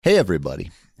Hey,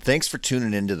 everybody. Thanks for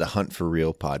tuning into the Hunt for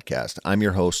Real podcast. I'm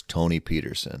your host, Tony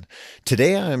Peterson.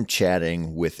 Today I'm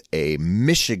chatting with a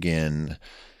Michigan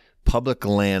public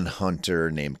land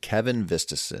hunter named Kevin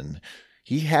Vistisen.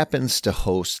 He happens to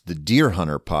host the Deer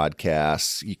Hunter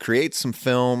podcast. He creates some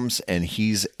films, and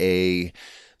he's a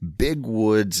big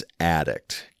woods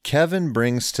addict. Kevin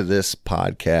brings to this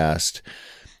podcast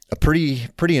a pretty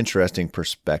interesting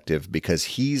perspective because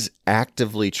he's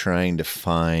actively trying to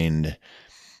find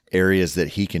areas that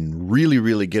he can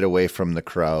really get away from the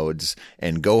crowds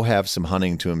and go have some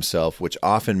hunting to himself, which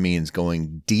often means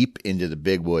going deep into the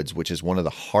big woods, which is one of the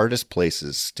hardest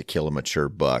places to kill a mature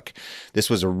buck. This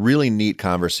was a really neat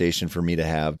conversation for me to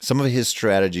have. Some of his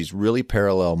strategies really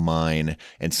parallel mine,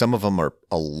 and some of them are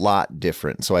a lot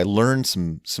different. So I learned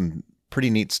some pretty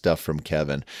neat stuff from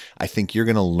Kevin. I think you're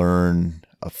going to learn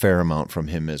a fair amount from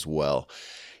him as well.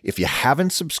 If you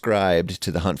haven't subscribed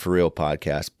to the Hunt for Real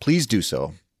podcast, please do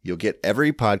so. You'll get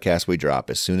every podcast we drop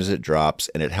as soon as it drops,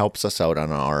 and it helps us out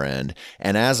on our end.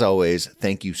 And as always,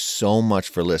 thank you so much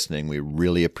for listening. We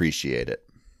really appreciate it.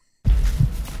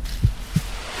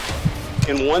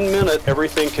 In 1 minute,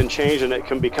 everything can change and it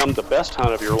can become the best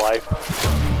hunt of your life.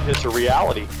 It's a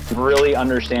reality. Really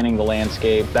understanding the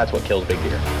landscape, that's what kills big deer.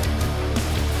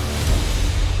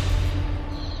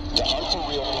 The Hunt for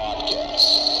Real podcast.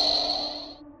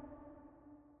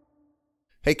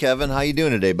 Hey, Kevin, how you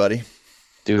doing today, buddy?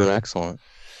 Doing excellent.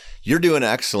 You're doing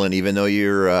excellent, even though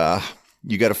you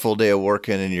got a full day of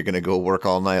working and you're going to go work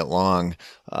all night long.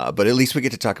 But at least we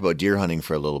get to talk about deer hunting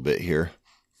for a little bit here.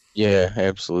 Yeah,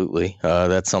 absolutely.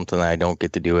 That's something I don't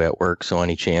get to do at work. So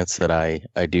any chance that I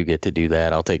do get to do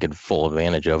that, I'll take full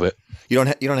advantage of it. You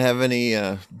don't have any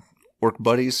work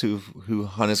buddies who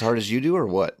hunt as hard as you do, or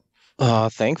what?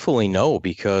 Thankfully, no,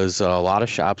 because a lot of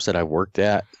shops that I've worked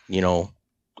at, a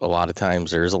lot of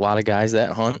times there's a lot of guys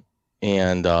that hunt.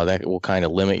 And that will kind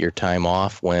of limit your time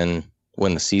off when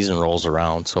the season rolls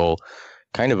around. So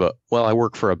I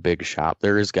work for a big shop.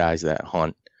 There is guys that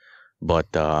hunt, but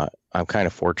I'm kind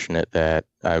of fortunate that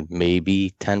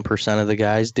maybe 10% of the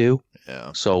guys do.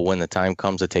 Yeah. So when the time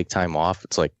comes to take time off,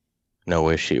 it's like no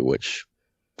issue, which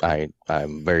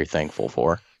I'm very thankful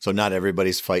for. So not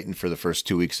everybody's fighting for the first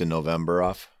 2 weeks in November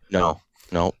off? No,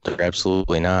 they're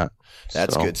absolutely not.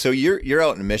 That's good. So you're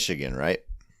out in Michigan, right?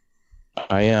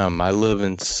 I am. I live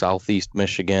in southeast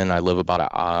Michigan. I live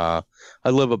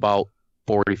about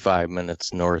 45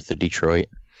 minutes north of Detroit.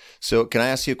 So can I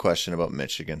ask you a question about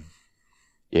Michigan?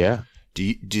 Yeah.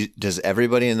 Does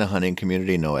everybody in the hunting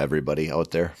community know everybody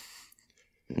out there?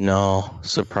 No,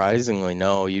 surprisingly,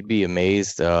 no. You'd be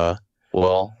amazed. So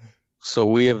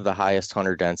we have the highest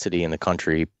hunter density in the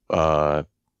country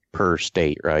per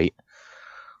state, right?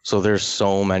 So there's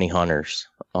so many hunters.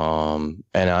 And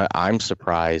I'm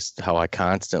surprised how I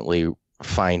constantly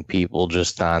find people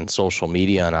just on social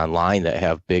media and online that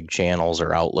have big channels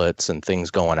or outlets and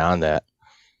things going on that,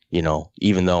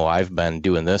 even though I've been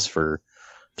doing this for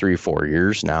 3 or 4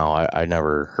 years now, I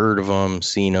never heard of them,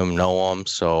 seen them, know them.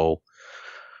 So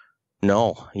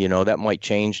no, that might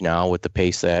change now with the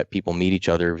pace that people meet each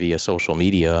other via social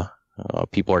media.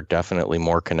 People are definitely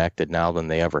more connected now than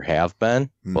they ever have been,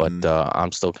 but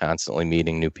I'm still constantly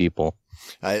meeting new people.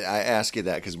 I ask you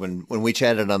that because when we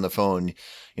chatted on the phone,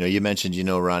 you mentioned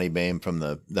Ronnie Bain from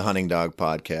the Hunting Dog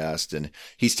podcast, and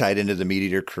he's tied into the Meat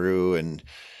Eater crew, and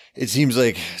it seems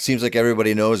like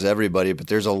everybody knows everybody, but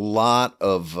there is a lot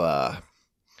of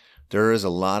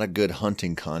good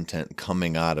hunting content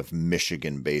coming out of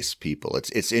Michigan-based people.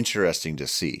 It's interesting to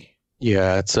see.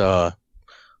 Yeah, it's a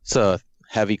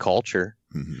heavy culture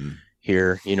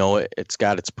here. It's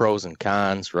got its pros and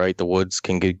cons, right? The woods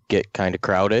can get kind of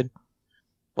crowded,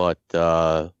 but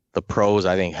the pros,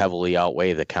 I think, heavily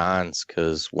outweigh the cons,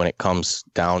 because when it comes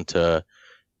down to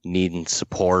needing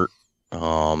support,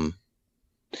 at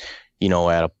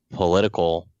a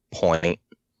political point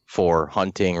for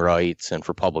hunting rights and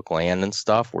for public land and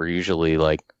stuff, we're usually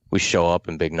we show up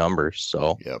in big numbers.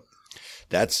 So yep,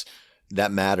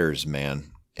 that matters,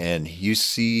 man. And you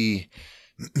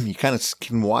kind of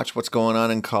can watch what's going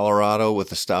on in Colorado with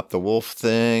the Stop the Wolf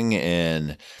thing.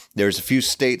 And there's a few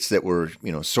states that were,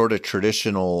 sort of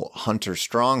traditional hunter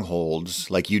strongholds,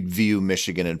 like you'd view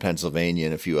Michigan and Pennsylvania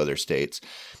and a few other states.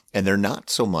 And they're not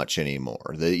so much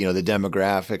anymore. The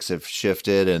demographics have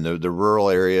shifted, and the rural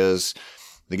areas,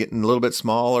 they're getting a little bit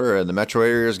smaller, and the metro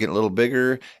area is getting a little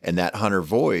bigger, and that hunter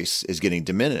voice is getting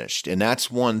diminished. And that's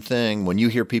one thing when you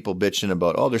hear people bitching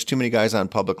about, oh, there's too many guys on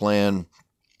public land.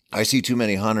 I see too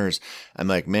many hunters. I'm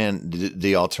like, man,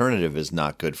 the alternative is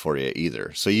not good for you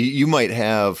either. So you might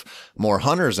have more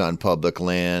hunters on public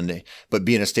land, but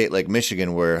be in a state like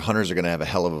Michigan where hunters are going to have a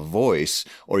hell of a voice,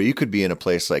 or you could be in a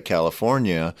place like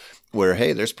California where,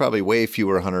 hey, there's probably way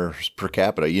fewer hunters per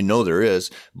capita. You know there is,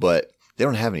 but they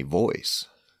don't have any voice.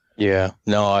 Yeah,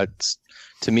 no,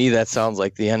 to me that sounds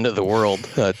like the end of the world.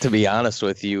 To be honest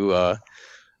with you, I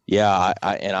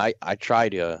try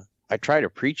to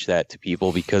preach that to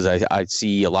people because I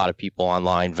see a lot of people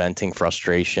online venting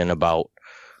frustration about,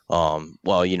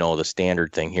 the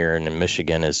standard thing here in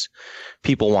Michigan is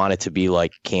people want it to be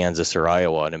like Kansas or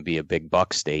Iowa and be a big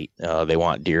buck state. They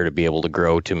want deer to be able to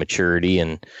grow to maturity,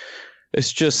 and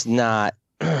it's just not.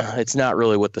 It's not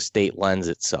really what the state lends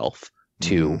itself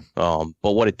to. Mm-hmm.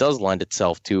 But what it does lend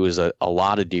itself to is a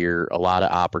lot of deer, a lot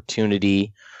of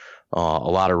opportunity, a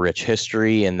lot of rich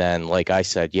history, and then, like I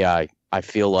said, I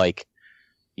feel like,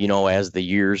 as the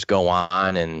years go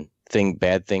on and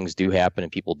bad things do happen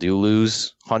and people do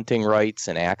lose hunting rights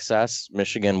and access,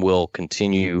 Michigan will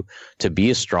continue to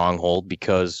be a stronghold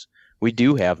because we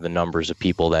do have the numbers of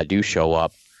people that do show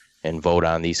up and vote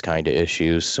on these kind of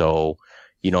issues. So,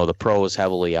 the pros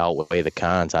heavily outweigh the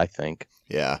cons, I think.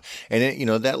 Yeah.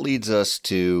 And that leads us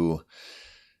to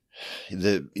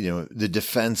the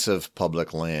defense of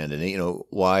public land and,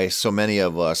 why so many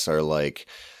of us are like,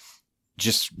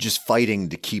 just fighting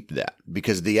to keep that,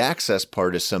 because the access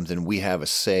part is something we have a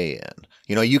say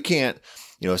in. You can't,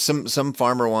 some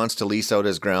farmer wants to lease out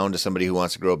his ground to somebody who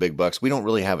wants to grow big bucks. We don't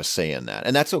really have a say in that.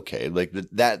 And that's okay. Like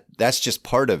that's just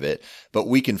part of it, but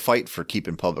we can fight for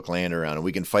keeping public land around, and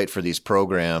we can fight for these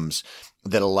programs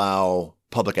that allow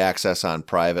public access on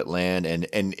private land and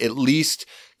at least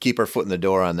keep our foot in the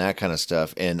door on that kind of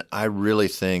stuff. And I really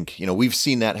think, we've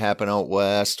seen that happen out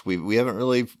west. We haven't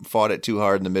really fought it too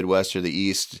hard in the Midwest or the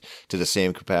East to the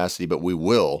same capacity, but we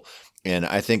will. And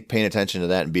I think paying attention to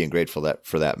that and being grateful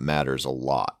for that matters a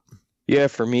lot. Yeah,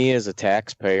 for me as a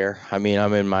taxpayer, I'm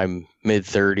in my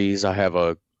mid-30s. I have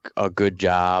a good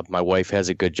job. My wife has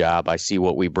a good job. I see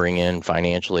what we bring in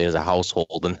financially as a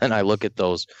household. And then I look at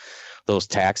those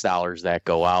tax dollars that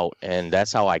go out, and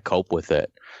that's how I cope with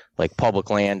it. Like, public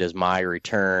land is my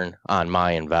return on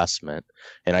my investment.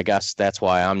 And I guess that's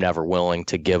why I'm never willing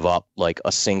to give up like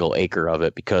a single acre of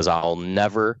it, because I'll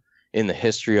never in the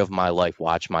history of my life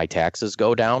watch my taxes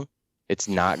go down. It's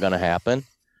not going to happen.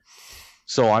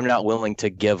 So I'm not willing to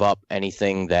give up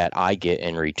anything that I get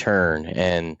in return.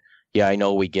 And yeah, I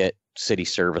know we get city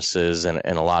services and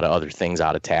a lot of other things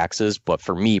out of taxes, but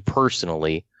for me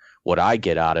personally, what I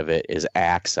get out of it is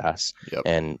access. Yep.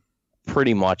 And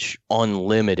pretty much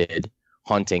unlimited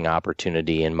hunting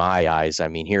opportunity in my eyes.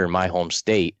 Here in my home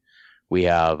state, we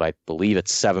have, I believe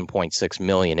it's 7.6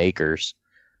 million acres.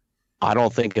 I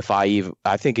think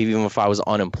even if I was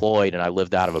unemployed and I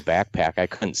lived out of a backpack, I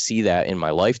couldn't see that in my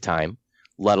lifetime,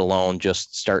 let alone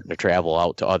just starting to travel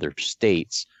out to other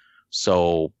states.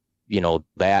 So,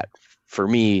 that for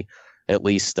me, at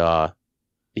least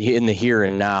in the here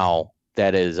and now,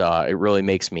 that is, it really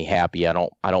makes me happy. I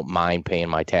don't mind paying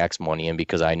my tax money in,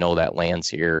 because I know that land's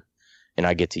here and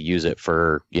I get to use it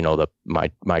for,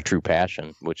 my true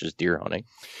passion, which is deer hunting.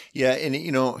 Yeah.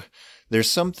 And, there's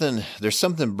something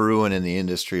brewing in the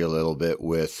industry a little bit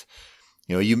with,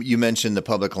 you mentioned the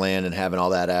public land and having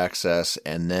all that access,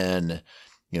 and then,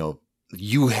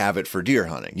 you have it for deer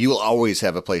hunting. You will always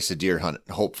have a place to deer hunt,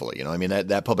 hopefully.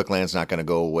 That public land's not going to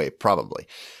go away, probably.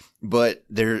 But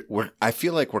I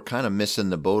feel like we're kind of missing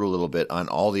the boat a little bit on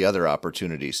all the other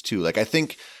opportunities too. Like I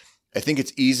think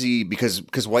it's easy because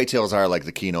whitetails are like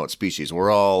the keynote species.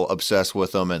 We're all obsessed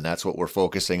with them, and that's what we're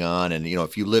focusing on. And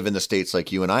if you live in the states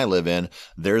like you and I live in,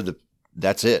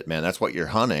 that's it, man. That's what you're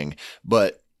hunting.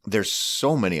 But there's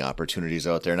so many opportunities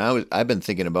out there, and I've been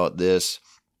thinking about this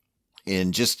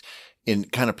in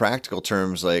kind of practical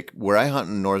terms. Like where I hunt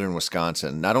in northern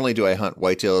Wisconsin, not only do I hunt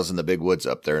whitetails in the big woods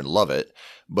up there and love it,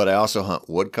 but I also hunt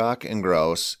woodcock and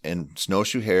grouse and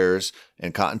snowshoe hares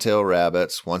and cottontail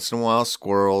rabbits, once in a while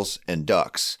squirrels and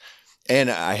ducks. And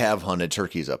I have hunted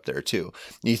turkeys up there too.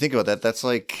 And you think about that, that's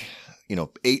like,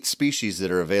 8 species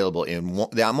that are available in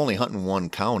one. I'm only hunting one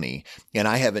county, and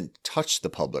I haven't touched the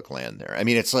public land there.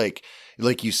 It's like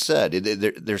you said,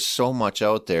 there's so much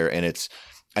out there, and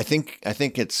I think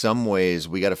in some ways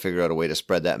we got to figure out a way to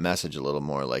spread that message a little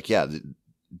more. Like, yeah,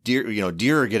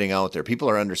 deer are getting out there. People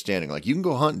are understanding, like, you can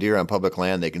go hunt deer on public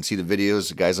land. They can see the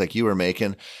videos guys like you are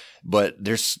making, but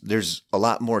there's a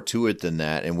lot more to it than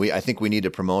that. And I think we need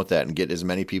to promote that and get as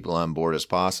many people on board as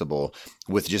possible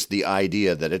with just the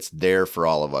idea that it's there for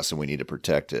all of us and we need to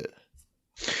protect it.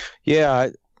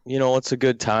 Yeah. It's a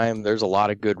good time. There's a lot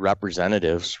of good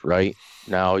representatives right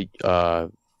now.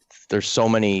 There's so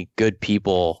many good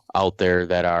people out there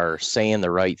that are saying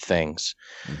the right things.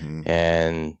 Mm-hmm.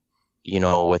 And,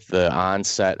 with the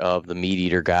onset of the meat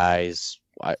eater guys,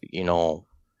 I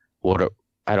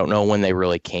don't know when they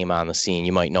really came on the scene.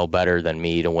 You might know better than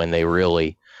me to when they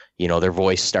really, their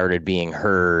voice started being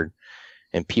heard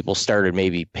and people started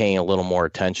maybe paying a little more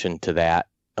attention to that.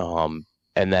 And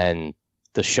then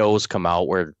the shows come out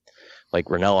where, like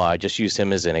Ranella, I just used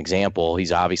him as an example.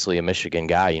 He's obviously a Michigan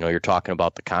guy. You're talking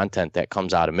about the content that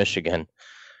comes out of Michigan.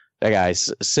 That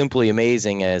guy's simply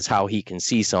amazing as how he can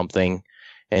see something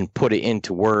and put it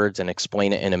into words and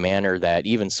explain it in a manner that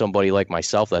even somebody like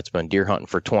myself that's been deer hunting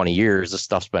for 20 years, this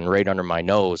stuff's been right under my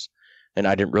nose and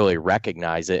I didn't really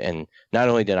recognize it. And not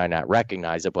only did I not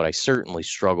recognize it, but I certainly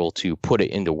struggle to put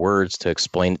it into words to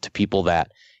explain it to people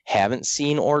that haven't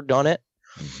seen or done it.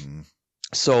 Mm-hmm.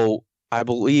 So I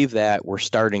believe that we're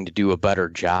starting to do a better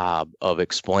job of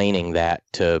explaining that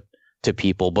to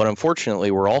people. But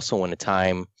unfortunately, we're also in a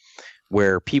time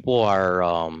where people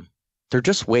are they're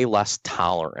just way less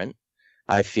tolerant.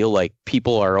 I feel like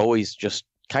people are always just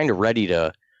kind of ready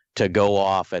to go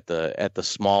off at the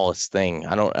smallest thing.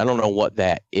 I don't know what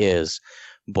that is,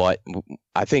 but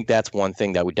I think that's one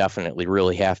thing that we definitely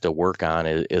really have to work on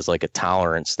is like a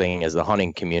tolerance thing as the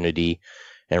hunting community,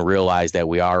 and realize that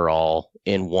we are all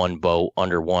in one boat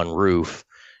under one roof,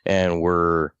 and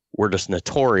we're just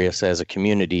notorious as a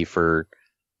community for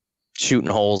shooting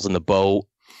holes in the boat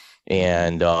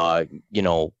and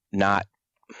not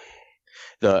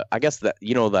the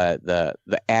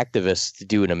activists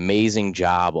do an amazing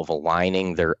job of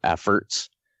aligning their efforts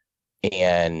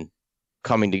and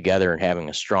coming together and having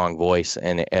a strong voice.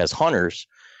 And as hunters,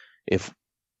 if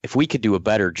we could do a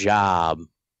better job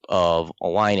of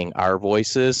aligning our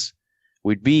voices,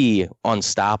 we'd be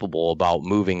unstoppable about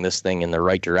moving this thing in the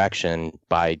right direction.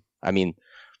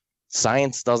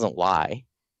 Science doesn't lie.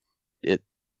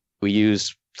 We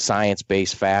use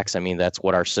science-based facts. That's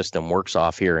what our system works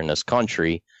off here in this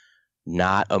country,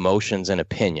 not emotions and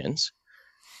opinions.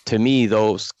 To me,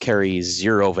 those carry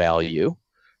zero value.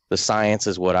 The science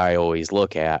is what I always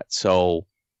look at. So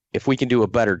if we can do a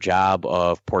better job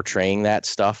of portraying that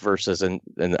stuff versus, and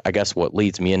I guess what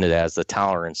leads me into that is the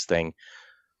tolerance thing,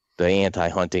 the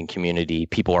anti-hunting community,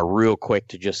 people are real quick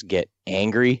to just get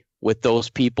angry with those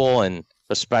people. And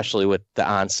especially with the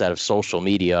onset of social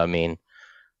media,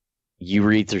 you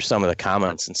read through some of the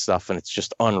comments and stuff, and it's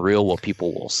just unreal what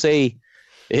people will say.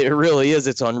 It really is.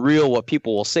 It's unreal what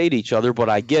people will say to each other, but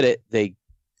I get it. They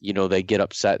get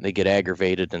upset and they get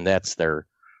aggravated, and that's their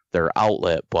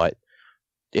outlet. But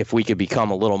if we could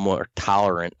become a little more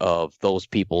tolerant of those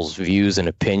people's views and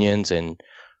opinions and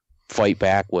fight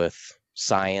back with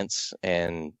science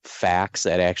and facts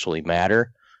that actually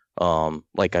matter.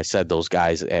 Like I said, those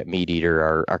guys at Meat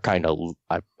Eater are kind of,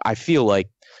 I feel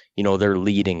like, they're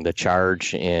leading the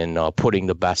charge in putting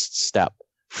the best step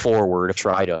forward to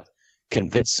try to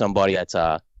convince somebody that's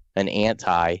an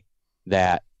anti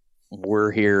that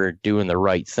we're here doing the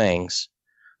right things,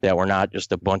 that we're not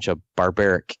just a bunch of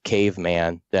barbaric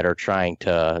cavemen that are trying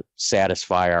to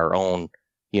satisfy our own,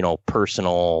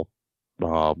 personal,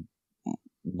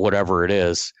 whatever it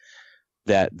is.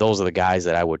 That those are the guys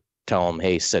that I would tell them,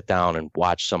 hey, sit down and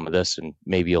watch some of this and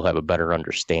maybe you'll have a better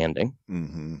understanding.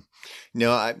 Mm-hmm.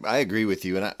 No, I agree with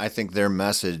you. And I think their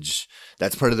message,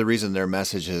 that's part of the reason their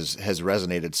message has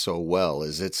resonated so well,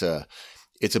 is it's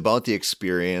about the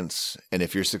experience. And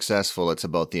if you're successful, it's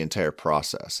about the entire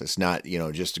process. It's not,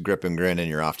 just a grip and grin and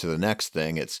you're off to the next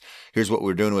thing. It's here's what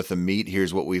we're doing with the meat.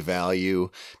 Here's what we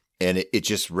value. And it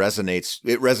just resonates.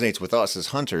 It resonates with us as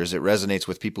hunters. It resonates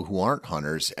with people who aren't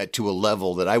hunters to a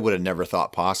level that I would have never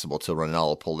thought possible till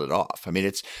Ranella pulled it off.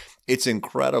 It's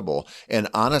incredible. And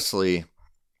honestly,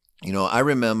 I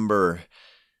remember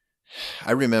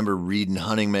reading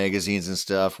hunting magazines and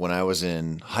stuff when I was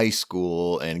in high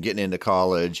school and getting into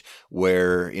college,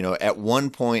 where, at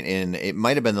one point it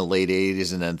might have been the late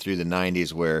 80s and then through the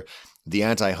 90s, where the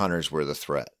anti-hunters were the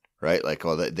threat, right? Like,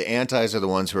 the antis are the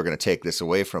ones who are going to take this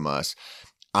away from us.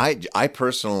 I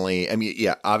personally,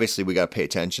 obviously we got to pay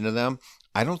attention to them.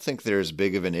 I don't think they're as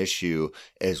big of an issue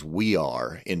as we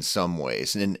are in some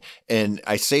ways. And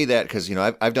I say that because,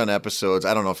 I've done episodes.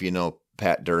 I don't know if you know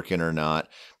Pat Durkin or not.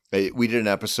 We did an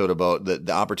episode about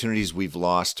the opportunities we've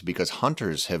lost because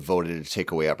hunters have voted to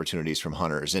take away opportunities from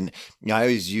hunters. And I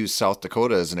always use South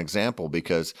Dakota as an example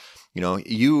because,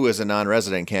 you as a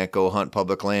non-resident can't go hunt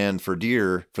public land for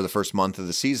deer for the first month of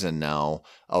the season now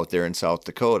out there in South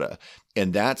Dakota.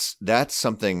 And that's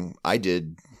something I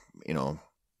did,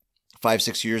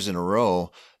 5-6 years in a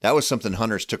row, that was something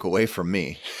hunters took away from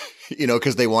me,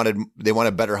 because they wanted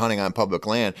better hunting on public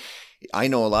land. I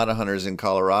know a lot of hunters in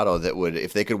Colorado that would,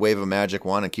 if they could wave a magic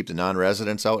wand and keep the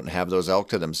non-residents out and have those elk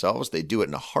to themselves, they'd do it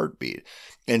in a heartbeat.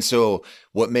 And so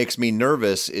what makes me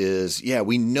nervous is,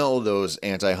 we know those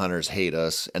anti-hunters hate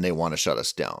us and they want to shut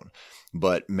us down.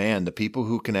 But man, the people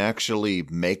who can actually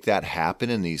make that happen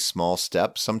in these small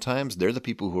steps, sometimes they're the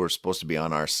people who are supposed to be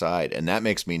on our side. And that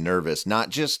makes me nervous, not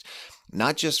just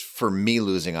for me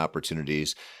losing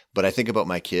opportunities, but I think about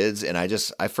my kids, and I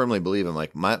firmly believe in,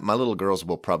 like, my little girls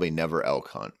will probably never elk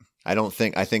hunt. I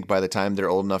think by the time they're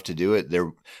old enough to do it,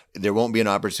 there won't be an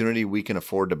opportunity we can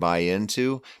afford to buy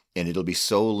into, and it'll be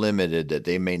so limited that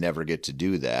they may never get to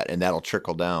do that. And that'll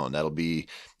trickle down. That'll be,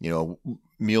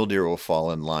 mule deer will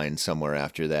fall in line somewhere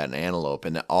after that, and antelope,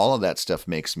 and all of that stuff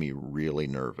makes me really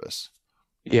nervous.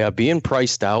 Yeah, being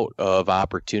priced out of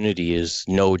opportunity is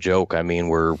no joke. I mean,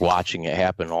 we're watching it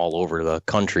happen all over the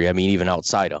country. I mean, even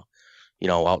outside of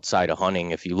hunting,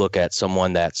 if you look at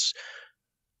someone that's,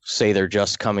 say they're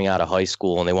just coming out of high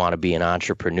school and they want to be an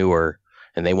entrepreneur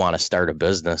and they want to start a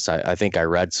business, I think I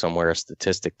read somewhere a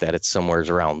statistic that it's somewhere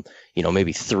around,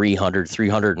 maybe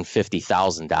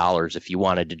 $350,000 if you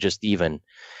wanted to just even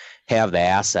have the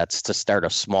assets to start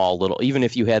a small little, even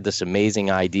if you had this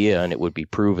amazing idea and it would be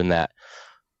proven that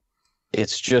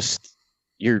it's just,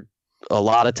 a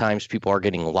lot of times people are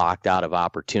getting locked out of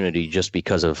opportunity just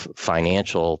because of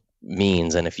financial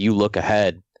means. And if you look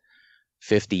ahead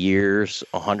 50 years,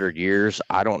 100 years,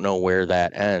 I don't know where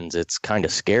that ends. It's kind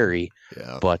of scary,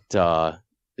 but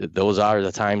those are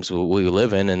the times we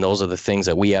live in, and those are the things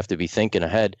that we have to be thinking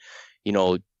ahead.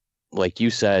 Like you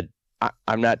said,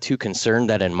 I'm not too concerned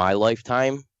that in my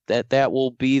lifetime that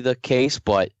will be the case,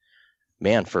 but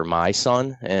man, for my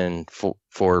son and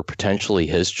for potentially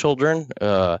his children,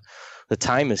 the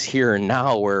time is here and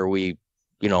now where we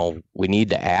need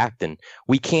to act, and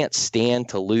we can't stand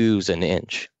to lose an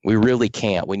inch. We really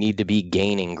can't. We need to be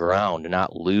gaining ground,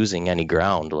 not losing any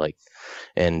ground.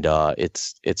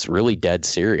 It's really dead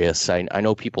serious. I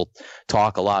know people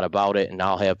talk a lot about it, and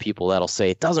I'll have people that'll say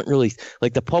it doesn't really,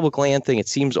 like the public land thing, it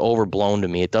seems overblown to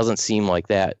me. It doesn't seem like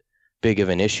that big of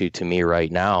an issue to me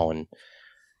right now. And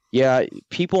yeah,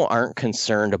 people aren't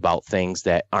concerned about things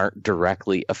that aren't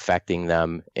directly affecting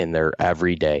them in their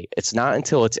everyday. It's not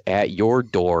until it's at your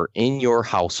door, in your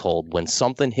household, when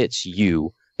something hits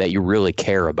you that you really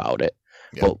care about it.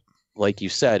 Yep. But like you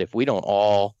said, if we don't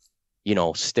all,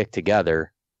 stick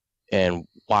together and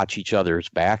watch each other's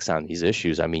backs on these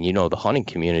issues, I mean, the hunting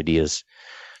community is,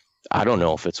 I don't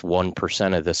know if it's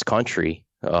 1% of this country.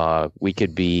 We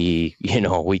could be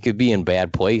in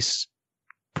bad place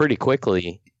pretty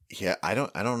quickly. Yeah, I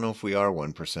don't know if we are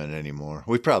 1% anymore.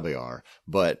 We probably are,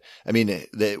 but I mean,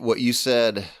 what you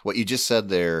just said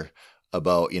there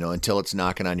about, until it's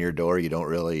knocking on your door,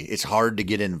 it's hard to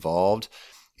get involved.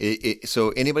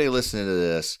 So anybody listening to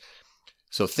this,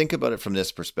 so think about it from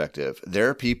this perspective. There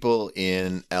are people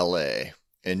in LA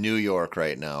and New York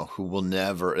right now who will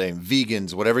never,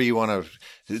 vegans, whatever you want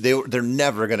to, they're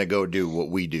never going to go do what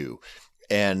we do.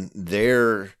 And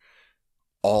they're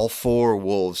all for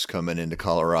wolves coming into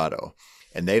Colorado,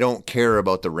 and they don't care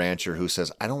about the rancher who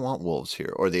says, I don't want wolves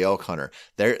here, or the elk hunter.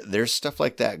 There's stuff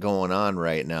like that going on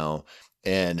right now.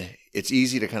 And it's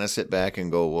easy to kind of sit back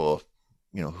and go, well,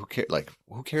 who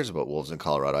cares about wolves in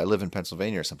Colorado? I live in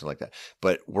Pennsylvania or something like that.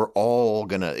 But we're all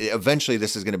eventually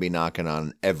this is going to be knocking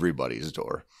on everybody's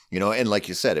door, and like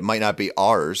you said, it might not be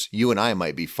ours. You and I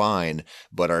might be fine,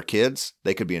 but our kids,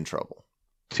 they could be in trouble.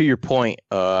 To your point,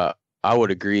 I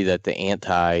would agree that the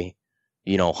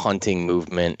hunting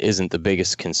movement isn't the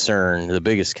biggest concern. The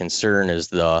biggest concern is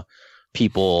the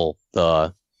people,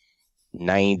 the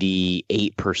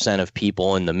 98% of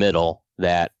people in the middle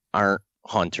that aren't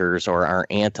hunters or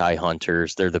aren't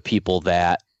anti-hunters. They're the people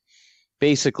that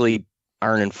basically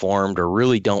aren't informed or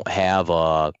really don't have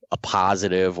a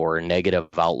positive or a negative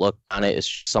outlook on it.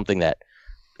 It's something that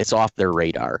it's off their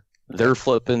radar. They're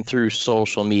flipping through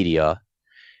social media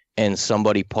and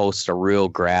somebody posts a real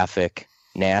graphic,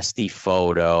 nasty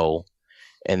photo,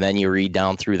 and then you read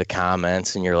down through the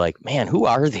comments and you're like, man, who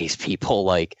are these people?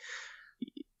 Like,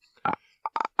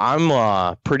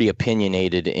 I'm pretty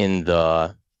opinionated in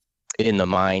the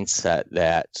mindset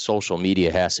that social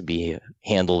media has to be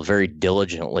handled very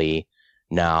diligently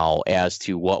now as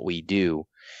to what we do.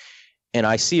 And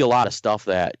I see a lot of stuff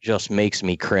that just makes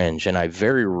me cringe, and I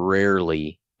very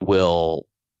rarely will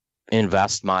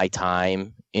invest my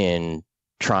time in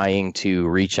trying to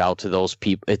reach out to those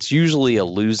people. It's usually a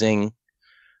losing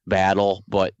battle,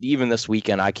 but even this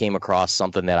weekend I came across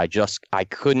something that I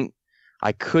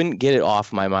I couldn't get it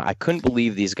off my mind. I couldn't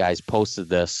believe these guys posted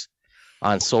this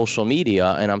on social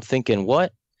media. And I'm thinking,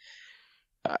 what?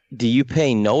 Do you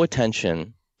pay no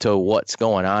attention to what's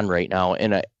going on right now?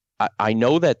 And I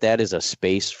know that is a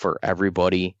space for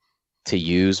everybody to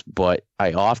use, but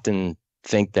I often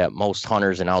think that most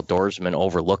hunters and outdoorsmen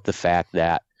overlook the fact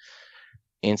that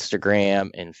Instagram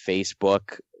and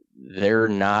Facebook, they're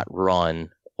not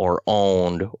run or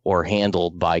owned or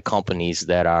handled by companies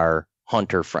that are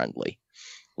hunter friendly.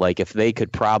 Like if they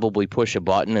could probably push a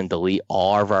button and delete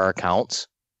all of our accounts,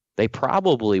 they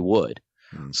probably would.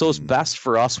 Mm-hmm. So it's best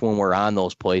for us when we're on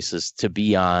those places to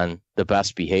be on the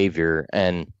best behavior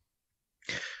and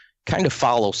kind of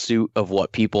follow suit of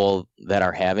what people that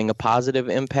are having a positive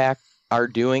impact are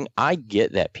doing. I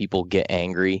get that people get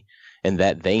angry and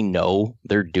that they know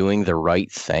they're doing the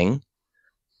right thing,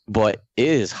 but it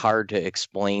is hard to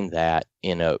explain that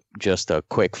in just a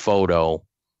quick photo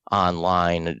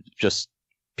online. Just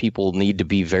people need to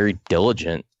be very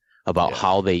diligent about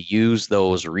how they use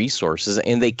those resources,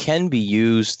 and they can be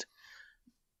used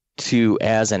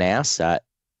as an asset,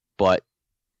 but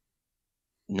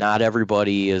not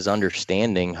everybody is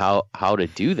understanding how to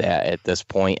do that at this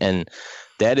point. And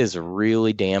that is a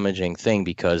really damaging thing,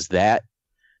 because that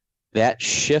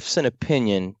shifts an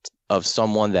opinion of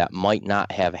someone that might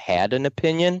not have had an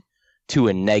opinion to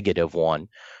a negative one,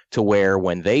 to where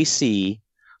when they see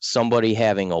somebody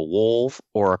having a wolf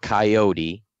or a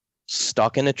coyote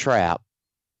stuck in a trap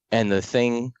and the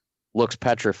thing looks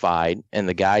petrified and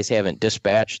the guys haven't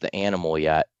dispatched the animal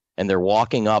yet, and they're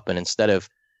walking up, and instead of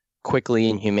quickly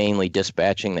and humanely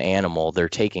dispatching the animal, they're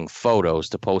taking photos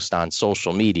to post on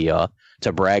social media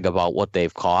to brag about what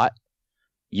they've caught.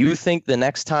 You think the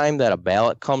next time that a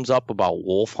ballot comes up about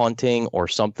wolf hunting or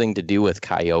something to do with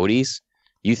coyotes,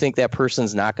 you think that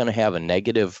person's not going to have a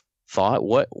negative thought?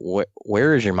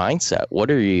 Where is your mindset? What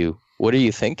are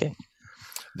you thinking?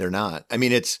 They're not. I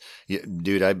mean,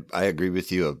 dude, I agree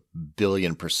with you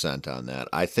 1,000,000,000% on that.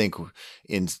 I think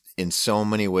in so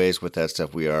many ways with that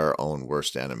stuff, we are our own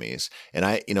worst enemies. And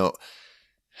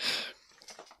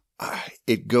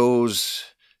it goes,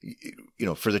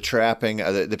 for the trapping,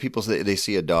 the people, they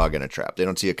see a dog in a trap. They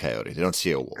don't see a coyote. They don't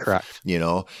see a wolf. Correct.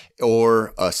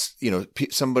 Or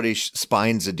somebody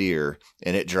spines a deer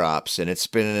and it drops and it's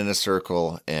spinning in a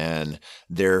circle and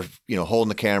they're, holding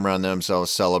the camera on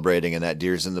themselves, celebrating, and that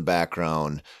deer's in the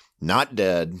background, not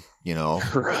dead,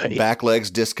 right. Back legs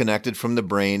disconnected from the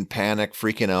brain, panic,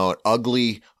 freaking out,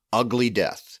 ugly, ugly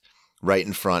death right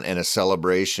in front, and a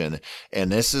celebration.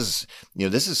 And this is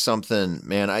something,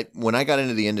 man, when I got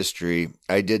into the industry,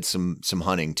 I did some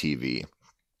hunting TV,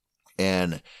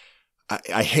 and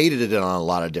I hated it on a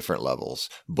lot of different levels.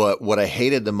 But what I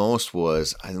hated the most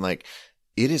was, I'm like,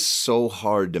 it is so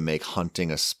hard to make hunting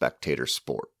a spectator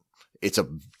sport. It's a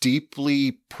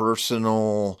deeply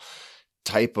personal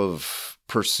type of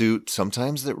pursuit,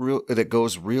 sometimes that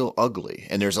goes real ugly,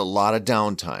 and there's a lot of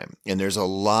downtime, and there's a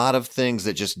lot of things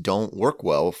that just don't work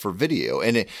well for video.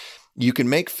 And you can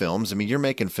make films. I mean, you're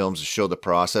making films to show the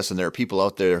process, and there are people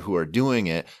out there who are doing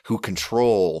it who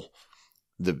control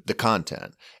the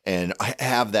content, and I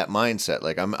have that mindset.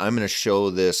 Like I'm going to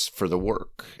show this for the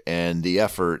work and the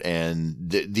effort and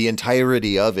the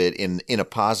entirety of it in a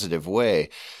positive way.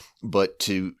 But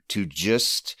to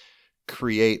just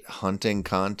create hunting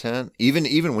content, even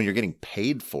when you're getting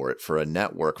paid for it for a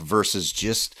network, versus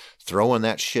just throwing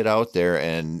that shit out there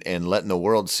and letting the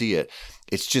world see it,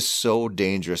 it's just so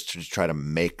dangerous to try to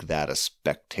make that a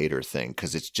spectator thing,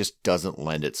 because it just doesn't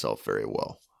lend itself very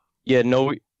well. Yeah,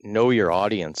 know your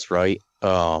audience, right?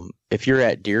 If you're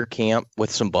at deer camp with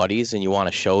some buddies and you want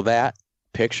to show that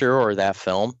picture or that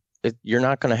film, you're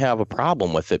not going to have a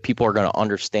problem with it. People are going to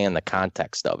understand the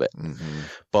context of it. Mm-hmm.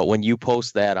 But when you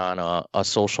post that on a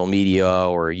social media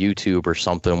or a YouTube or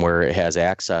something where it has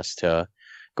access to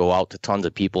go out to tons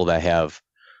of people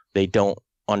they don't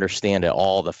understand at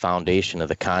all the foundation of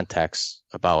the context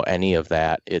about any of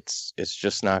that, it's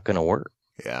just not going to work.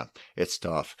 Yeah, it's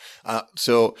tough.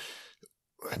 So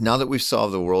now that we've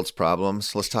solved the world's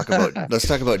problems, let's talk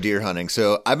about deer hunting.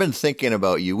 So I've been thinking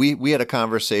about you. We had a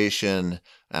conversation,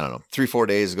 I don't know, 3-4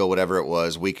 days ago, whatever it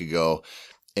was, a week ago.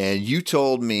 And you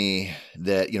told me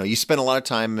that, you spent a lot of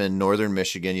time in northern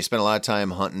Michigan. You spent a lot of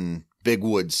time hunting big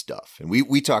woods stuff. And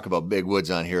we talk about big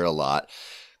woods on here a lot.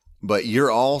 But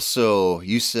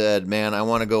you said, man, I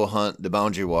want to go hunt the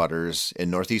boundary waters in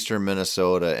northeastern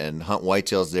Minnesota and hunt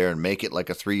whitetails there and make it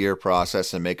like a 3-year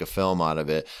process and make a film out of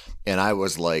it. And I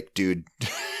was like, dude,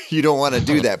 you don't want to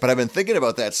do that. But I've been thinking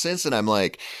about that since, and I'm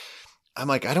like, I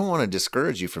don't want to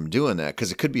discourage you from doing that,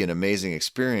 because it could be an amazing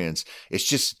experience. It's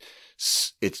just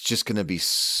it's just going to be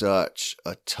such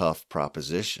a tough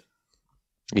proposition.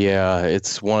 Yeah,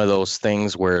 it's one of those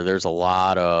things where there's a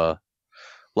lot of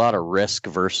risk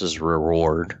versus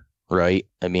reward, right?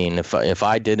 I mean, if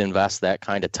I did invest that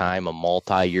kind of time, a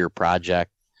multi-year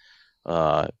project,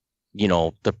 the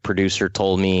producer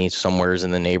told me somewhere's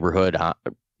in the neighborhood, I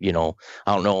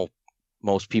don't know,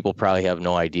 most people probably have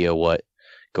no idea what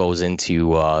goes into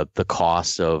the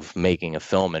cost of making a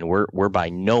film, and we're by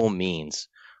no means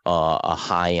a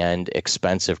high-end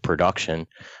expensive production,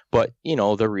 but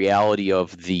the reality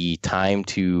of the time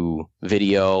to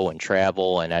video and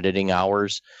travel and editing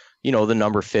hours, the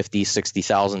number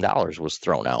 $50,000-$60,000 was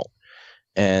thrown out.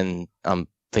 And I'm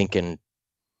thinking,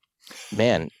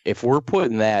 man, if we're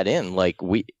putting that in, like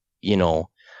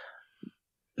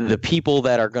the people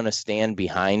that are going to stand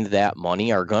behind that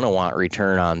money are going to want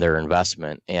return on their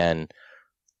investment. And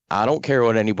I don't care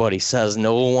what anybody says.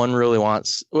 No one really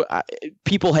wants.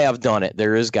 People have done it.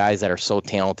 There is guys that are so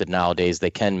talented nowadays. They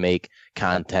can make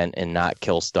content and not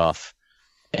kill stuff,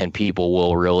 and people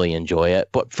will really enjoy it.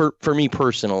 But for me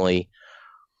personally,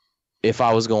 if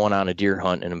I was going on a deer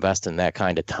hunt and investing that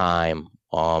kind of time,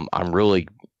 I'm really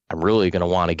going to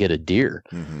want to get a deer.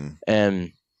 Mm-hmm.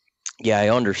 And yeah, I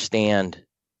understand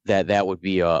that would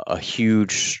be a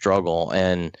huge struggle,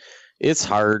 and it's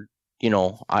hard.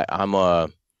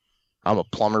 I'm a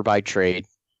plumber by trade,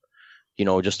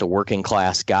 just a working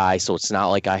class guy. So it's not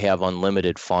like I have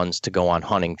unlimited funds to go on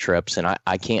hunting trips, and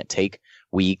I can't take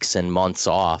weeks and months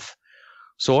off.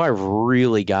 So I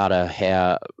really got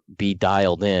to be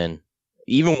dialed in,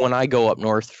 even when I go up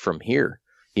north from here,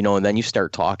 and then you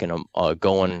start talking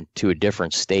going to a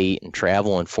different state and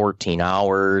traveling 14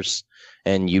 hours,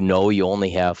 and you only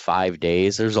have 5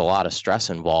 days. There's a lot of stress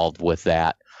involved with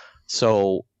that.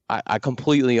 So I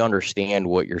completely understand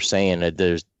what you're saying.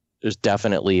 There's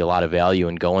definitely a lot of value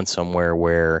in going somewhere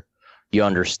where you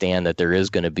understand that there is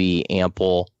going to be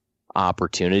ample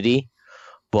opportunity,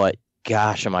 but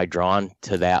gosh, am I drawn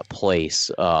to that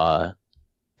place?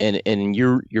 And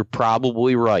you're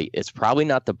probably right. It's probably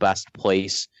not the best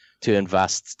place to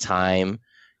invest time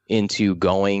into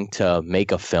going to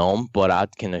make a film, but I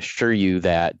can assure you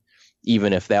that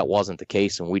even if that wasn't the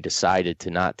case and we decided to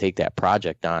not take that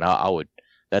project on, I would.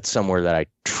 That's somewhere that I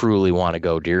truly want to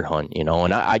go deer hunt,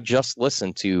 And I just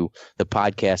listened to the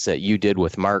podcast that you did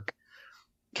with Mark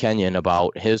Kenyon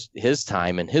about his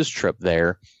time and his trip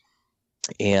there.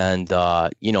 And,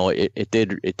 it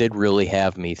did really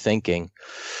have me thinking.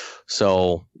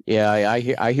 So, yeah,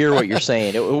 I hear what you're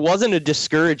saying. It wasn't a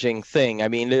discouraging thing. I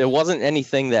mean, it wasn't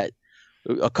anything that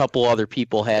a couple other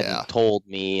people hadn't told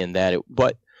me, and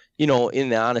but, in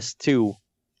the honest too,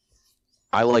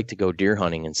 I like to go deer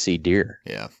hunting and see deer.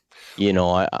 Yeah.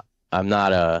 I'm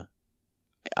not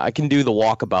I can do the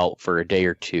walkabout for a day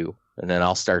or two, and then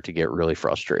I'll start to get really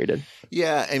frustrated.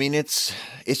 Yeah. I mean, it's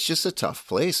just a tough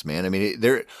place, man. I mean,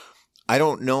 I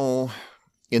don't know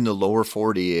in the lower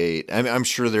 48. I mean, I'm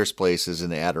sure there's places in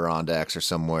the Adirondacks or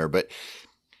somewhere, but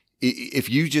if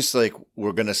you just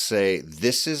we're going to say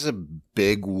this is a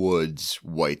big woods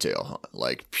whitetail hunt,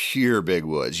 like pure big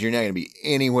woods, you're not going to be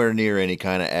anywhere near any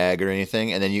kind of ag or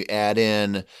anything. And then you add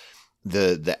in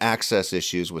the access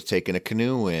issues with taking a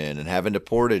canoe in and having to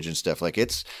portage and stuff.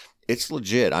 It's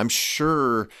legit. I'm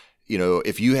sure,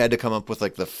 if you had to come up with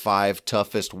the 5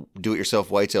 toughest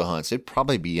do-it-yourself whitetail hunts, it'd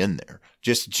probably be in there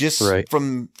just right.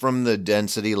 from the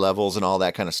density levels and all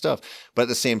that kind of stuff. But at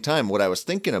the same time, what I was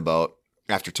thinking about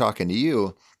after talking to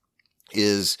you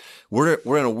is we're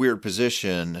in a weird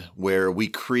position where we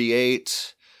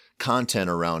create content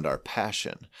around our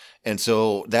passion. And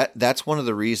so that's one of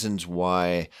the reasons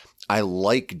why I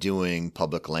like doing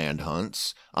public land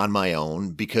hunts on my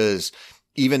own, because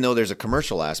even though there's a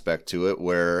commercial aspect to it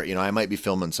where, I might be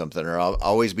filming something or I'll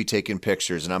always be taking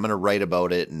pictures and I'm going to write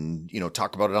about it and,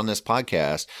 talk about it on this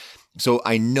podcast. So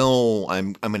I know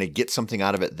I'm going to get something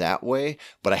out of it that way,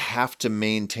 but I have to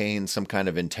maintain some kind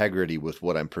of integrity with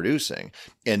what I'm producing.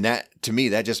 And that, to me,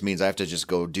 that just means I have to just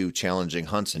go do challenging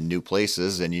hunts in new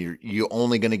places, and you're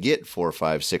only going to get 4,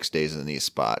 5, 6 days in these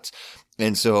spots.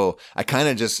 And so I kind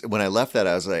of just, when I left that,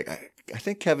 I was like, I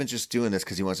think Kevin's just doing this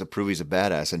because he wants to prove he's a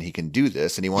badass and he can do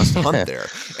this and he wants to hunt there.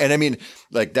 And I mean,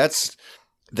 that's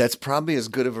probably as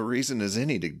good of a reason as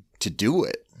any to do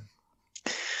it.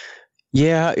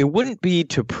 Yeah, it wouldn't be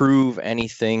to prove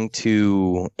anything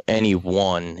to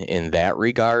anyone in that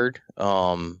regard.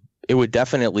 It would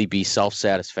definitely be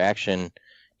self-satisfaction.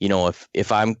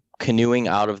 If I'm canoeing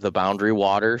out of the boundary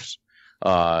waters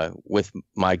with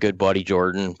my good buddy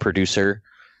Jordan, producer,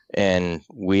 and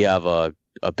we have a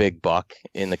a big buck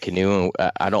in the canoe.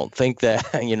 And I don't think that,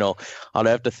 I'd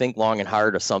have to think long and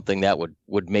hard of something that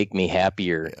would make me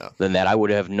happier than that. I would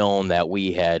have known that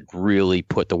we had really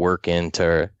put the work in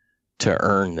to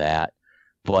earn that.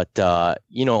 But,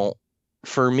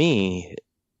 for me,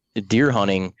 deer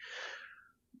hunting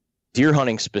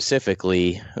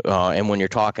specifically, and when you're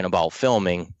talking about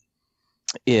filming,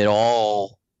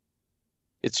 it's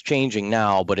changing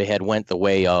now, but it had went the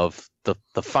way of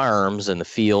the farms and the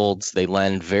fields. They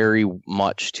lend very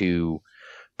much to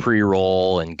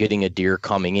pre-roll and getting a deer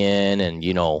coming in and,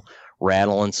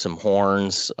 rattling some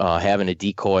horns, having a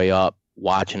decoy up,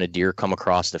 watching a deer come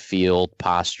across the field,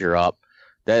 posture up.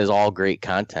 That is all great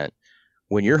content.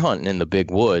 When you're hunting in the big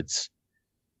woods,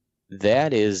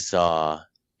 that is,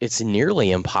 it's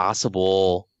nearly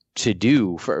impossible to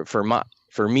do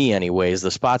for me anyways. The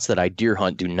spots that I deer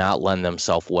hunt do not lend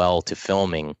themselves well to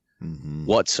filming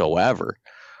whatsoever.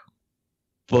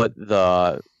 But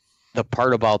the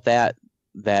part about that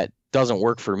doesn't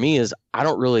work for me is I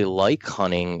don't really like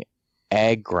hunting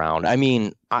ag ground. I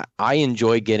mean, I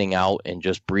enjoy getting out and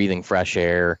just breathing fresh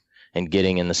air and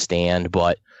getting in the stand,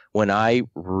 but when I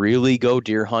really go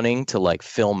deer hunting to like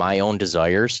fill my own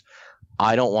desires,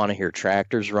 I don't want to hear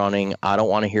tractors running. I don't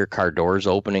want to hear car doors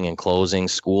opening and closing,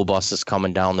 school buses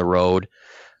coming down the road.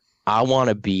 I want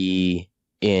to be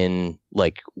in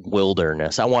like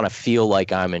wilderness. I want to feel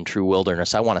like I'm in true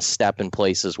wilderness. I want to step in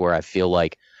places where I feel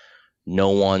like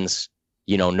no one's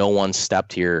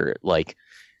stepped here. Like,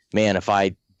 man, if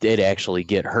I did actually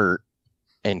get hurt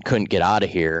and couldn't get out of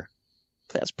here,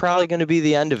 that's probably going to be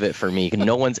the end of it for me.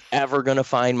 No one's ever going to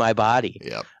find my body.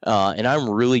 Yep. And I'm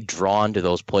really drawn to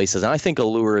those places. And I think a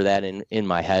lure of that in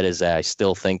my head is that I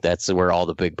still think that's where all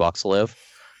the big bucks live.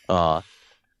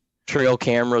 Trail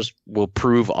cameras will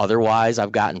prove otherwise.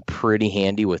 I've gotten pretty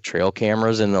handy with trail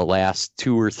cameras in the last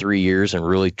 2 or 3 years and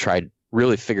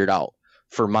really figured out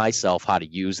for myself how to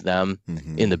use them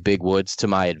in the big woods to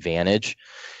my advantage.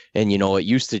 And, it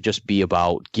used to just be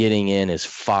about getting in as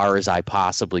far as I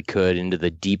possibly could into the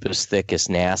deepest, thickest,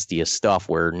 nastiest stuff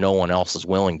where no one else is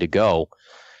willing to go.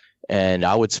 And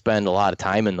I would spend a lot of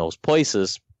time in those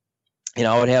places, and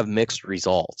I would have mixed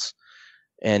results.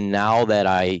 And now that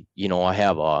I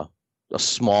have a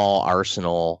small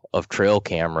arsenal of trail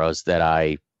cameras that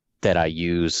I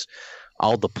use,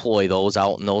 I'll deploy those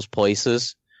out in those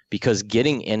places, because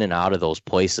getting in and out of those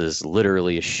places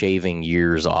literally is shaving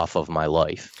years off of my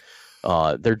life.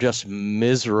 They're just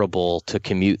miserable to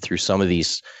commute through some of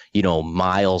these,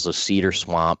 miles of cedar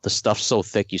swamp. The stuff's so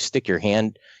thick,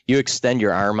 you extend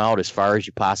your arm out as far as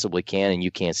you possibly can, and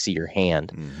you can't see your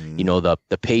hand.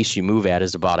 The pace you move at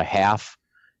is about a half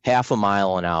a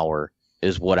mile an hour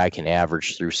is what I can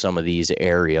average through some of these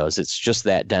areas. It's just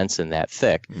that dense and that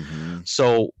thick.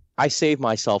 So I save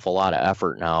myself a lot of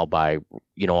effort now by,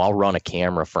 I'll run a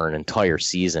camera for an entire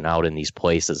season out in these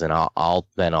places, and I'll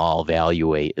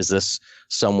evaluate, is this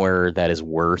somewhere that is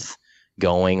worth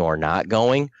going or not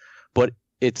going? But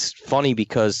it's funny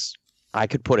because I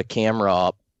could put a camera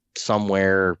up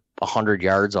somewhere 100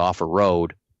 yards off a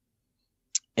road,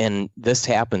 and this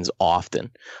happens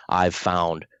often, I've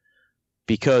found,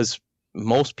 because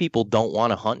most people don't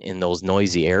want to hunt in those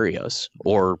noisy areas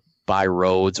or by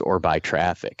roads or by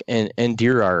traffic. And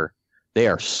deer they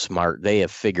are smart. They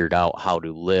have figured out how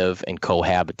to live and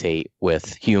cohabitate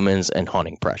with humans and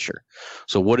hunting pressure.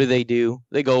 So what do?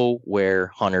 They go where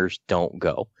hunters don't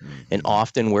go. And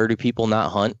often, where do people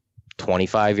not hunt?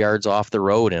 25 yards off the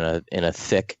road in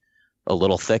a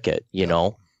little thicket,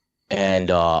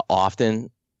 and often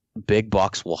big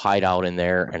bucks will hide out in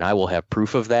there, and I will have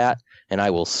proof of that, and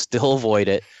I will still avoid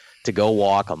it to go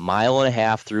walk 1.5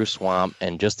 miles through swamp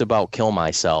and just about kill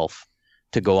myself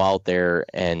to go out there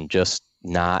and just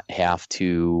not have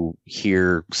to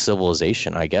hear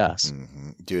civilization, I guess.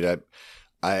 Dude,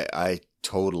 I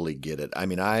totally get it. I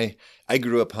mean, I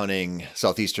grew up hunting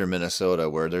southeastern Minnesota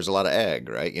where there's a lot of ag,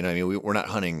 right? We're not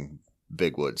hunting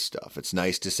big wood stuff. It's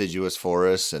nice deciduous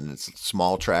forests and it's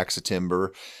small tracts of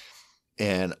timber.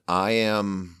 And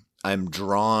I'm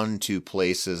drawn to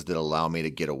places that allow me to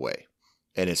get away.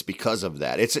 And it's because of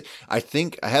that. I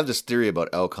think I have this theory about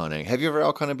elk hunting. Have you ever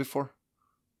elk hunted before?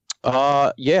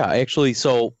 Yeah, actually.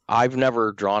 So I've